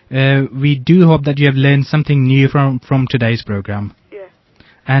we do hope that you have learned something new from today's program. Yeah.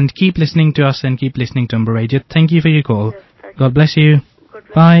 And keep listening to us and keep listening to Amber Radio. Thank you for your call. Yes, God bless you. God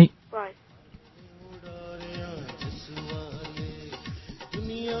bless Bye. You. Bye.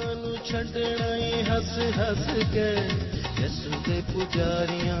 ਦੁਨੀਆ ਨੂੰ ਛੱਡਣਾ ਈ ਹੱਸ ਹੱਸ ਕੇ ਯਿਸੂ ਦੇ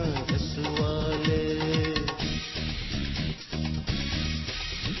ਪੁਜਾਰੀਆਂ ਯਿਸੂ ਵਾਲੇ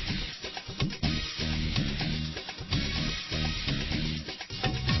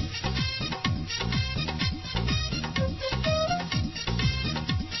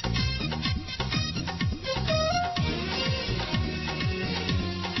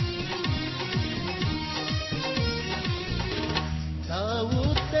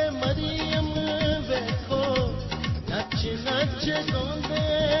ਨੱਚ ਗਾਉਂਦੇ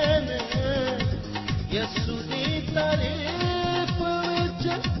ਨੇ ਯਿਸੂ ਦੀ ਤਾਰੀਫ ਵਿੱਚ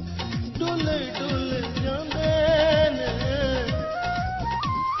ਡੁੱਲ ਡੁੱਲ ਜਾਂਦੇ ਨੇ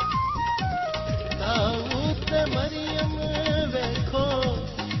ਦਾਊਦ ਤੇ ਮਰੀਮ ਵੇਖੋ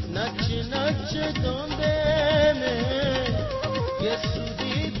ਨੱਚ ਨੱਚ ਗਾਉਂਦੇ ਨੇ ਯਿਸੂ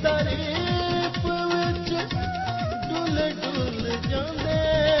ਦੀ ਤਾਰੀਫ ਵਿੱਚ ਡੁੱਲ ਡੁੱਲ ਜਾਂਦੇ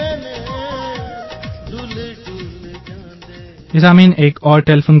ਨੇ ਡੁੱਲ ਡੁੱਲ सामीन एक और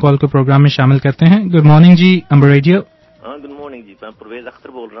टेलीफोन कॉल को प्रोग्राम में शामिल करते हैं. गुड मॉर्निंग जी, अम्बर रेडियो. हाँ, गुड मॉर्निंग जी. मैं परवेज अख्तर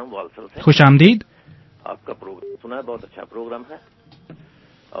बोल रहा हूँ वालसल से. खुश आमदीद. आपका प्रोग्राम सुना है, बहुत अच्छा प्रोग्राम है.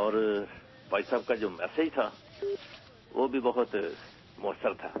 और भाई साहब का जो मैसेज था वो भी बहुत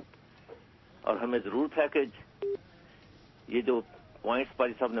मौसर था और हमें जरूरत है कि ये जो पॉइंट्स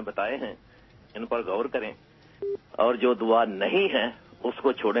भाई साहब ने बताए हैं इन पर गौर करें और जो दुआ नहीं है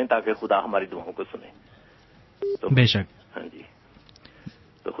उसको छोड़ें ताकि खुदा हमारी दुआओं को सुने. तो बेशक. हाँ जी,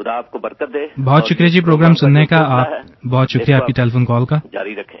 तो खुदा आपको बरकत दे. बहुत शुक्रिया जी प्रोग्राम सुनने का. आप बहुत शुक्रिया आपकी टेलीफोन कॉल का.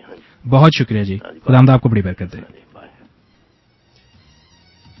 जारी रखें. हाँ जी, बहुत शुक्रिया जी. खुदा आपको बड़ी बरकत दे.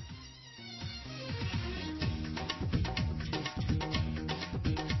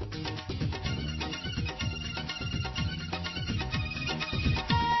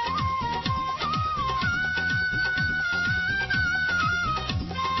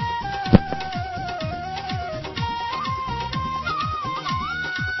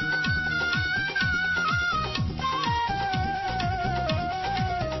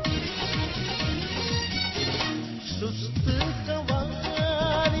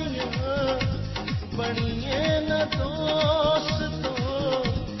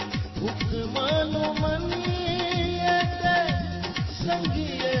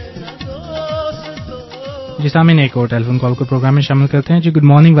 जी सामीन एक और टेलीफोन कॉल को प्रोग्राम में शामिल करते हैं. जी good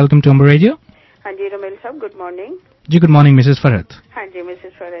morning, welcome to Amber radio. हाँ जी रमेल साहब, गुड मॉर्निंग. जी गुड मॉर्निंग मिसेस फरहत. हाँ जी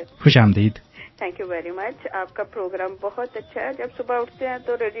मिसेस फरहत. खुश आमदीद. Thank you very much. आपका प्रोग्राम बहुत अच्छा है. जब सुबह उठते हैं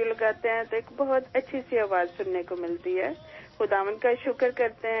तो रेडियो लगाते हैं तो एक बहुत अच्छी सी आवाज सुनने को मिलती है. खुदावन का शुक्र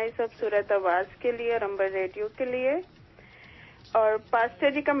करते हैं इस खूबसूरत आवाज के लिए और अम्बर रेडियो के लिए. और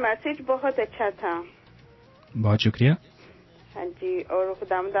पास्टर जी का मैसेज बहुत अच्छा था. बहुत शुक्रिया. हाँ जी, और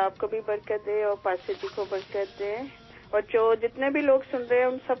खुदावंद आपको भी बरकत दे और पास्टर जी को बरकत दे और जो जितने भी लोग सुन रहे हैं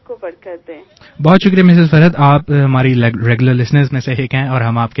उन सबको बरकत दे. बहुत शुक्रिया मिसेस फरहत. आप हमारी रेगुलर लिसनर्स में से एक हैं और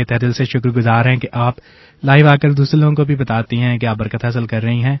हम आपके तहे दिल से शुक्रगुजार हैं कि आप लाइव आकर दूसरे लोगों को भी बताती हैं कि आप बरकत हासिल कर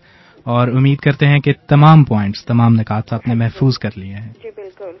रही हैं और उम्मीद करते हैं कि तमाम पॉइंट्स, तमाम निकात आपने महफूज कर लिए हैं. जी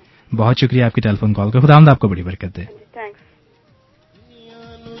बिल्कुल. बहुत शुक्रिया आपकी टेलीफोन कॉल का. खुदावंद आपको बड़ी बरकत दे. थैंक्स.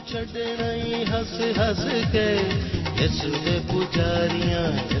 ਛੱਡਣਾ ਈ ਹੱਸ ਹੱਸ ਕੇ ਯਿਸੂ ਦੇ ਪੁਜਾਰੀਆਂ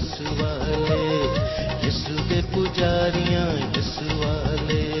ਯਿਸੂ ਵਾਲੇ ਯਿਸੂ ਦੇ ਪੁਜਾਰੀਆਂ ਯਿਸੂ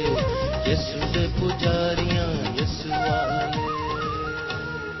ਵਾਲੇ ਯਿਸੂ ਦੇ ਪੁਜਾਰੀਆਂ ਯਿਸੂ ਵਾਲੇ.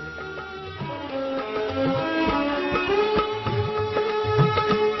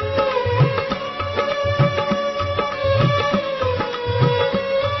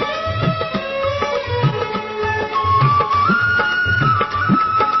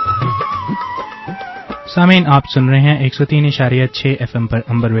 सामीन आप सुन रहे हैं 103.6 FM पर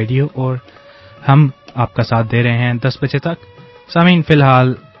अम्बर रेडियो और हम आपका साथ दे रहे हैं 10 बजे तक. सामीन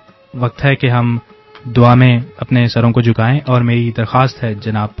फिलहाल वक्त है कि हम दुआ में अपने सरों को झुकाएं और मेरी दरख्वास्त है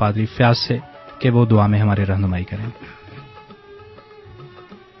जनाब पादरी फयाज से कि वो दुआ में हमारी रहनुमाई करें.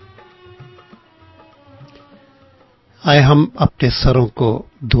 आए हम अपने सरों को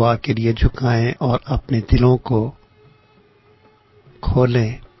दुआ के लिए झुकाएं और अपने दिलों को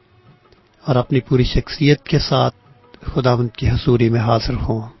खोलें और अपनी पूरी शख्सियत के साथ खुदावंद की हजूरी में हाजिर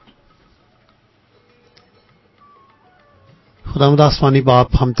हों. खुदावंद आसमानी बाप,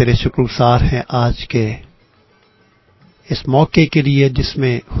 हम तेरे शुक्रगुजार हैं आज के इस मौके के लिए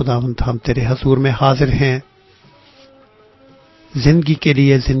जिसमें खुदावंद हम तेरे हजूर में हाजिर हैं, जिंदगी के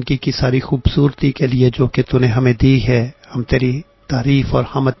लिए, जिंदगी की सारी खूबसूरती के लिए जो कि तूने हमें दी है। हम तेरी तारीफ और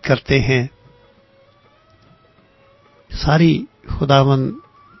हमद करते हैं। सारी खुदावंद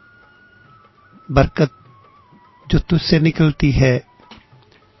बरकत जो तुझसे निकलती है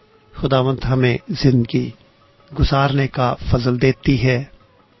खुदावंद हमें जिंदगी गुजारने का फजल देती है,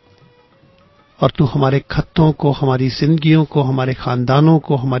 और तू हमारे खत्तों को, हमारी जिंदगियों को, हमारे खानदानों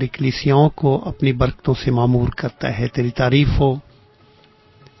को, हमारी कलीसियाओं को अपनी बरकतों से मामूर करता है। तेरी तारीफ हो।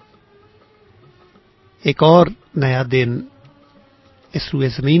 एक और नया दिन इस रूए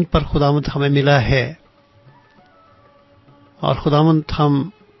जमीन पर खुदावंद हमें मिला है, और खुदावंद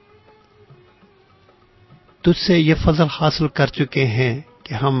हम तुझसे ये फजल हासिल कर चुके हैं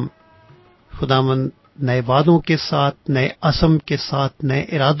कि हम खुदावंद नए वादों के साथ, नए अज़म के साथ, नए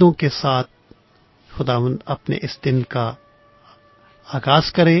इरादों के साथ खुदावंद अपने इस दिन का आगाज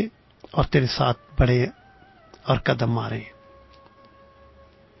करें और तेरे साथ बढ़े और कदम मारें।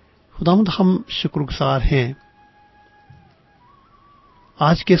 खुदावंद हम शुक्रगुजार हैं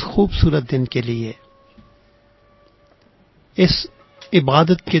आज के इस खूबसूरत दिन के लिए, इस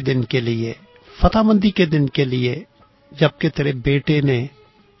इबादत के दिन के लिए, फतहमंदी के दिन के लिए, जबकि तेरे बेटे ने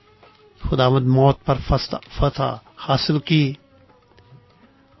खुदावंद मौत पर फतह हासिल की,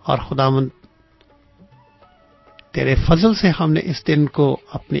 और खुदावंद तेरे फजल से हमने इस दिन को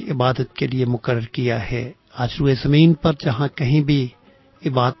अपनी इबादत के लिए मुकर्रर किया है। आज रूए जमीन पर जहां कहीं भी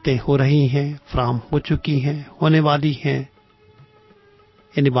इबादतें हो रही हैं, फराहम हो चुकी हैं, होने वाली हैं,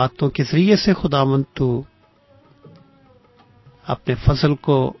 इन इबादतों के जरिए से खुदावंद तू अपने फजल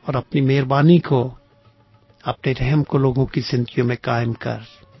को और अपनी मेहरबानी को, अपने रहम को लोगों की जिंदगियों में कायम कर।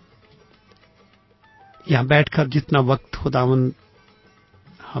 यहां बैठकर जितना वक्त खुदावंद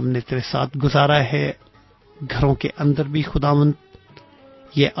हमने तेरे साथ गुजारा है, घरों के अंदर भी खुदावंद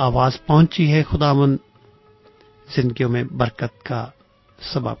ये आवाज पहुंची है, खुदावंद जिंदगियों में बरकत का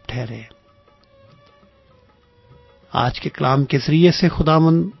सबब ठहरे। आज के कलाम के जरिए से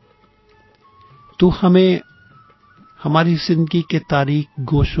खुदावंद तू हमें हमारी जिंदगी के तारीक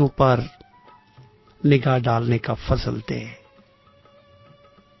गोशों पर निगाह डालने का फजल दे,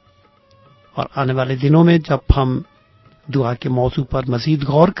 और आने वाले दिनों में जब हम दुआ के मौजू पर मजीद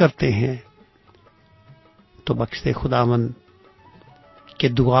गौर करते हैं तो बख्श दे खुदावंद के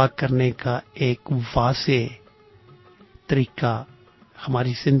दुआ करने का एक वाज़े तरीका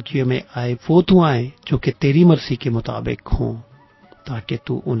हमारी जिंदगी में आए, वो दुआएं जो कि तेरी मर्जी के मुताबिक हों, ताकि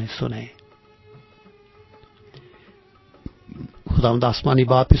तू उन्हें सुने। खुदावंद आसमानी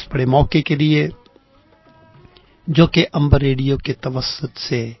बाप, इस बड़े मौके के लिए जो कि अंबर रेडियो के तवस्सुत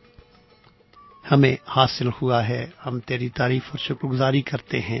से हमें हासिल हुआ है, हम तेरी तारीफ और शुक्रगुजारी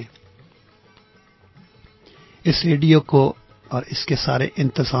करते हैं। इस रेडियो को और इसके सारे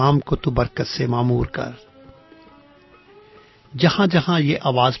इंतजाम को तू बरकत से मामूर कर। जहां जहां ये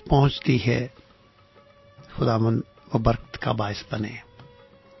आवाज पहुंचती है खुदावंद वो बरकत का बायस बने।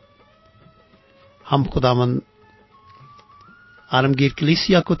 हम खुदावंद आलमगीर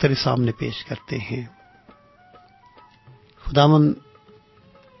कलीसिया को तेरे सामने पेश करते हैं। खुदावंद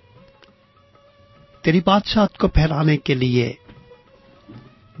तेरी बादशाहत को फैलाने के लिए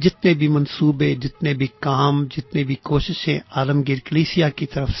जितने भी मंसूबे, जितने भी काम, जितने भी कोशिशें आलमगीर कलीसिया की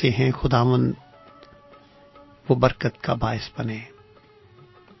तरफ से हैं, खुदावंद वो बरकत का बायस बने,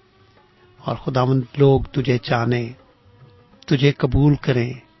 और खुदावंद लोग तुझे जाने, तुझे कबूल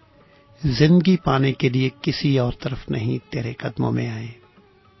करें, जिंदगी पाने के लिए किसी और तरफ नहीं तेरे कदमों में आए।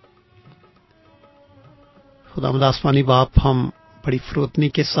 खुदावंद आसमानी बाप, हम बड़ी फरोतनी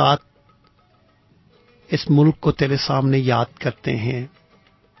के साथ इस मुल्क को तेरे सामने याद करते हैं।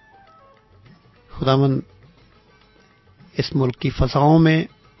 खुदावंद इस मुल्क की फजाओं में,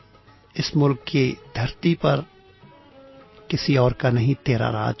 इस मुल्क की धरती पर किसी और का नहीं तेरा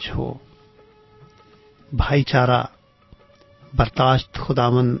राज हो। भाईचारा, बर्दाश्त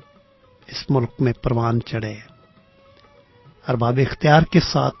खुदावंद इस मुल्क में परवान चढ़े, अरबाब इख्तियार के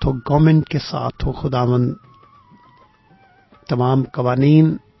साथ हो, गवर्नमेंट के साथ हो। खुदावंद तमाम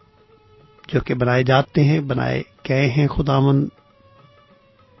कवानीन जो कि बनाए जाते हैं, बनाए गए हैं, खुदावंद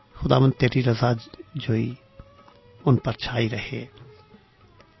तेरी रजा जोई उन पर छाई रहे।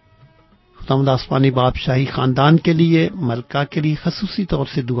 खुदावंद आसमानी बादशाही खानदान के लिए, मलका के लिए खसूसी तौर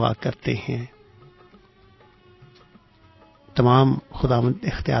से दुआ करते हैं। तमाम खुदावंद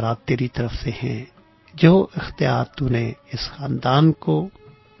इख्तियारात तेरी तरफ से हैं। जो इख्तियार तूने इस खानदान को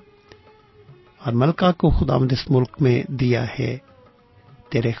और मलका को खुदावंद इस मुल्क में दिया है,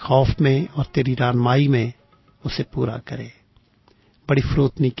 तेरे खौफ में और तेरी रहनुमाई में उसे पूरा करे। बड़ी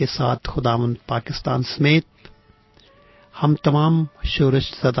फरोतनी के साथ खुदावंद पाकिस्तान समेत हम तमाम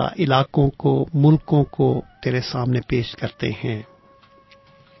शोरश ज़दा इलाकों को, मुल्कों को तेरे सामने पेश करते हैं।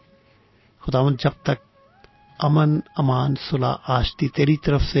 खुदावंद, जब तक अमन, अमान, सुलह, आश्ती तेरी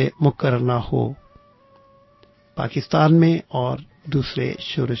तरफ से मुकर्रर ना हो पाकिस्तान में और दूसरे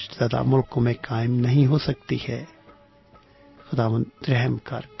शोरश ज़दा मुल्कों में कायम नहीं हो सकती है। खुदावंद रहम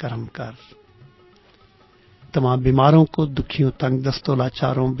कर, करम कर। तमाम बीमारों को, दुखियों, तंग दस्तों,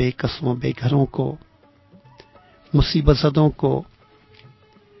 लाचारों, बेकसों, बेघरों को, मुसीबत ज़दों को,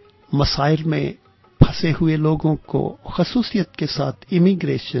 मसाइल में फंसे हुए लोगों को, खसूसियत के साथ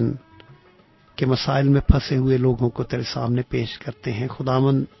इमिग्रेशन के मसाइल में फंसे हुए लोगों को तेरे सामने पेश करते हैं।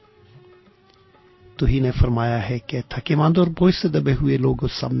 खुदावंद, तू ही ने फरमाया है कि थकेमंद और बोझ से दबे हुए लोगों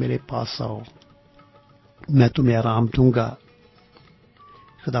सब मेरे पास आओ, मैं तुम्हें आराम दूंगा।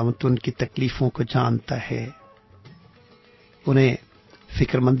 खुदावंद, तू उनकी तकलीफों को जानता है, उन्हें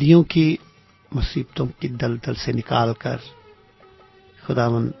फिक्रमंदियों की मुसीबतों की दलदल से निकाल कर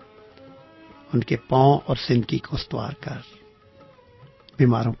खुदावंद उनके पांव और जिंदगी को उस्तवार कर,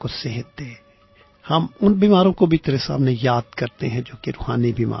 बीमारों को सेहत दे। हम उन बीमारों को भी तेरे सामने याद करते हैं जो कि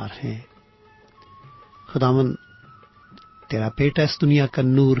रूहानी बीमार हैं। खुदावंद, तेरा बेटा इस दुनिया का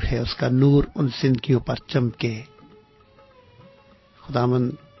नूर है, उसका नूर उन जिंदगियों पर चमके।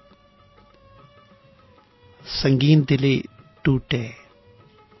 खुदावंद, संगीन दिली टूटे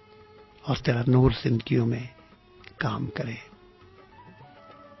और तेरा नूर जिंदगियों में काम करे।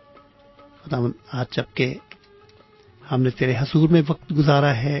 खुदावंद, आज जबकि हमने तेरे हजूर में वक्त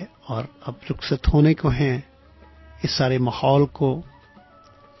गुजारा है और अब रुखसत होने को हैं, इस सारे माहौल को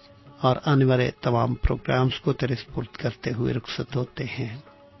और आने वाले तमाम प्रोग्राम्स को तेरे सुपुर्द करते हुए रुखसत होते हैं।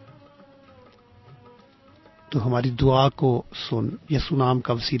 तो हमारी दुआ को सुन, यसू नाम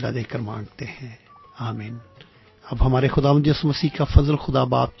का वसीला देकर मांगते हैं, आमीन। अब हमारे खुदावंद यीशु मसीह का फजल, खुदा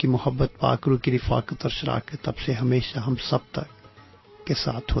बाप की मोहब्बत, पाक रूह की रिफाकत और शराकत अब से हमेशा हम सब तक के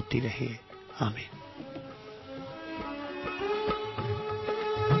साथ होती रहे, आमीन।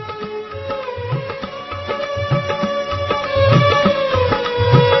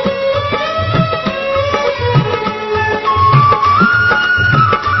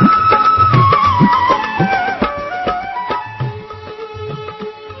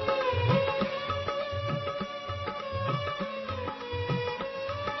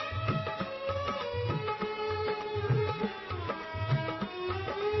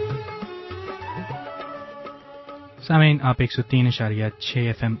 सामीन, आप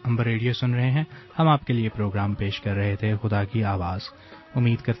 103.6 FM अंबर रेडियो सुन रहे हैं। हम आपके लिए प्रोग्राम पेश कर रहे थे खुदा की आवाज़।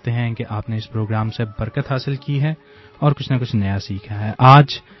 उम्मीद करते हैं कि आपने इस प्रोग्राम से बरकत हासिल की है और कुछ न कुछ नया सीखा है।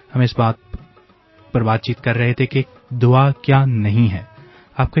 आज हम इस बात पर बातचीत कर रहे थे कि दुआ क्या नहीं है।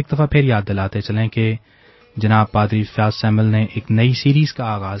 आपको एक दफ़ा फिर याद दिलाते चलें कि जनाब पादरी फयाज सैमुअल ने एक नई सीरीज़ का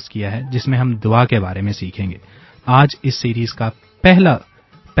आगाज़ किया है जिसमें हम दुआ के बारे में सीखेंगे। आज इस सीरीज़ का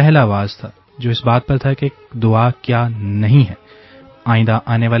पहला वाज था जो इस बात पर था कि दुआ क्या नहीं है। आइंदा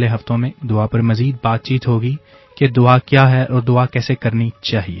आने वाले हफ्तों में दुआ पर मजीद बातचीत होगी कि दुआ क्या है और दुआ कैसे करनी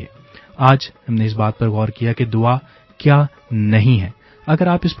चाहिए। आज हमने इस बात पर गौर किया कि दुआ क्या नहीं है। अगर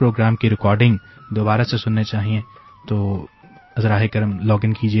आप इस प्रोग्राम की रिकॉर्डिंग दोबारा से सुनने चाहिए तो ज़राए करम लॉग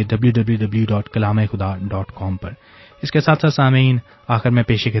इन कीजिए www.kalam-e-khuda.com पर। इसके साथ साथ सामीन, आखिर में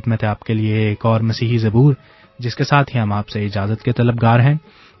पेशी खिदमत है आपके लिए एक और मसीही ज़बूर, जिसके साथ ही हम आपसे इजाज़त के तलबगार हैं।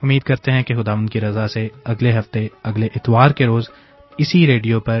 उम्मीद करते हैं कि खुदावंद की रज़ा से अगले हफ्ते अगले इतवार के रोज़ इसी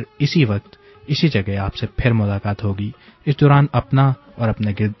रेडियो पर इसी वक्त इसी जगह आपसे फिर मुलाकात होगी। इस दौरान अपना और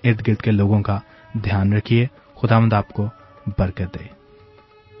अपने इर्द गिर्द के लोगों का ध्यान रखिए। खुदावंद आपको बरकत दे।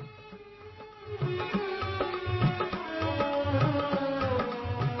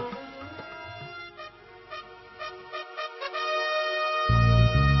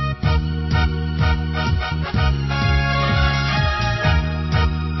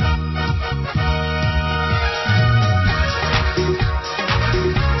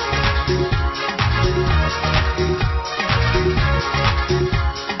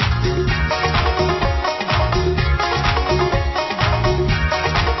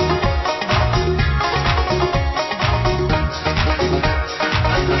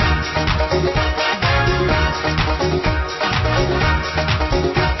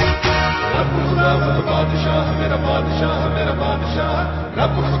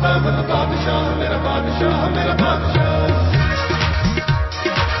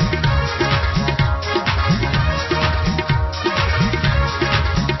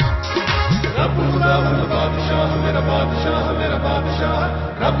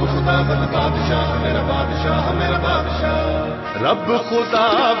 रब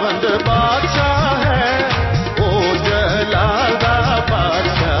खुदावंद बादशाह है, ओ जलाल दा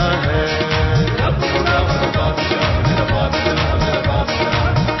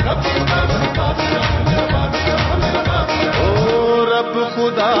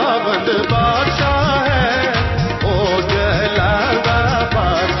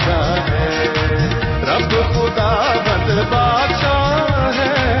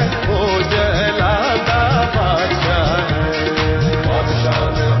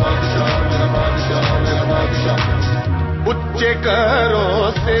کرو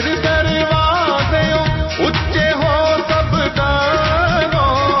سر دروازے اچے ہو سب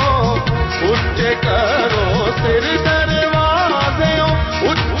داروں اچے کرو سر دروازے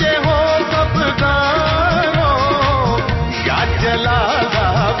اچے ہو سب داروں یا جلالہ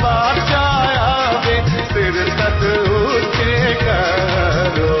بادشاہ آوے سر تد اچے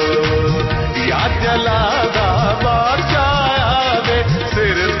کرو یا جلالہ بادشاہ آوے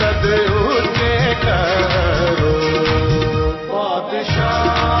سر تد اچے کرو بادشاہ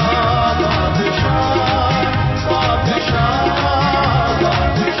بادشاہ بادشاہ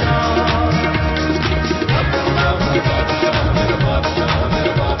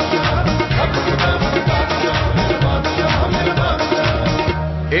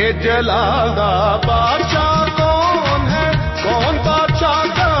اے جلالہ بادشاہ کون ہے کون بادشاہ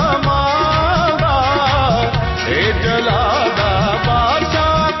کا مالا اے جلالہ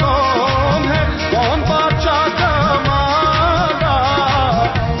بادشاہ کون ہے کون بادشاہ کا مالا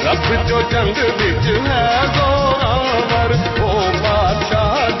رب جو جنگ بچ ہے زوراور وہ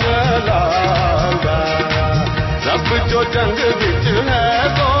بادشاہ جلالہ رب جو جنگ بچ ہے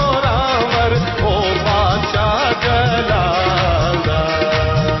زوراور وہ بادشاہ جلالہ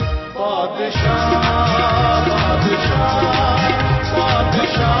بادشاہ بادشاہ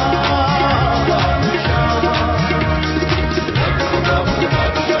بادشاہ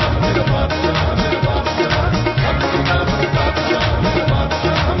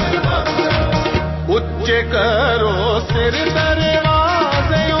اچے کرو سر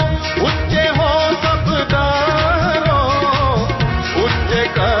دروازے اچے ہو سب داروں اچے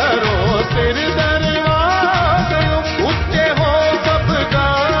کرو سر دروازے اچے ہو سب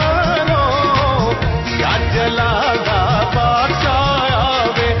داروں یا جلالہ بادشاہ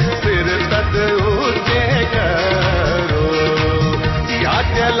آوے سر تد اچے کرو یا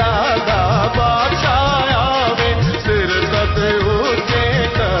جلالہ بادشاہ آوے سر تد اچے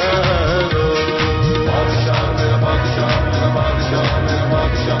کرو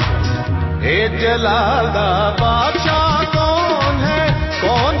اے جلالہ بادشاہ کون ہے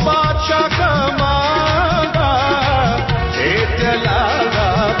کون بادشاہ کا مالا اے جلالہ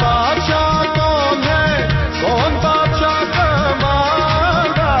بادشاہ کون ہے کون بادشاہ کا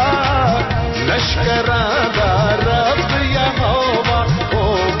مالا لشکراں دا رب یہوہ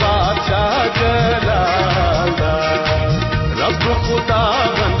او بادشاہ جلالہ رب خدا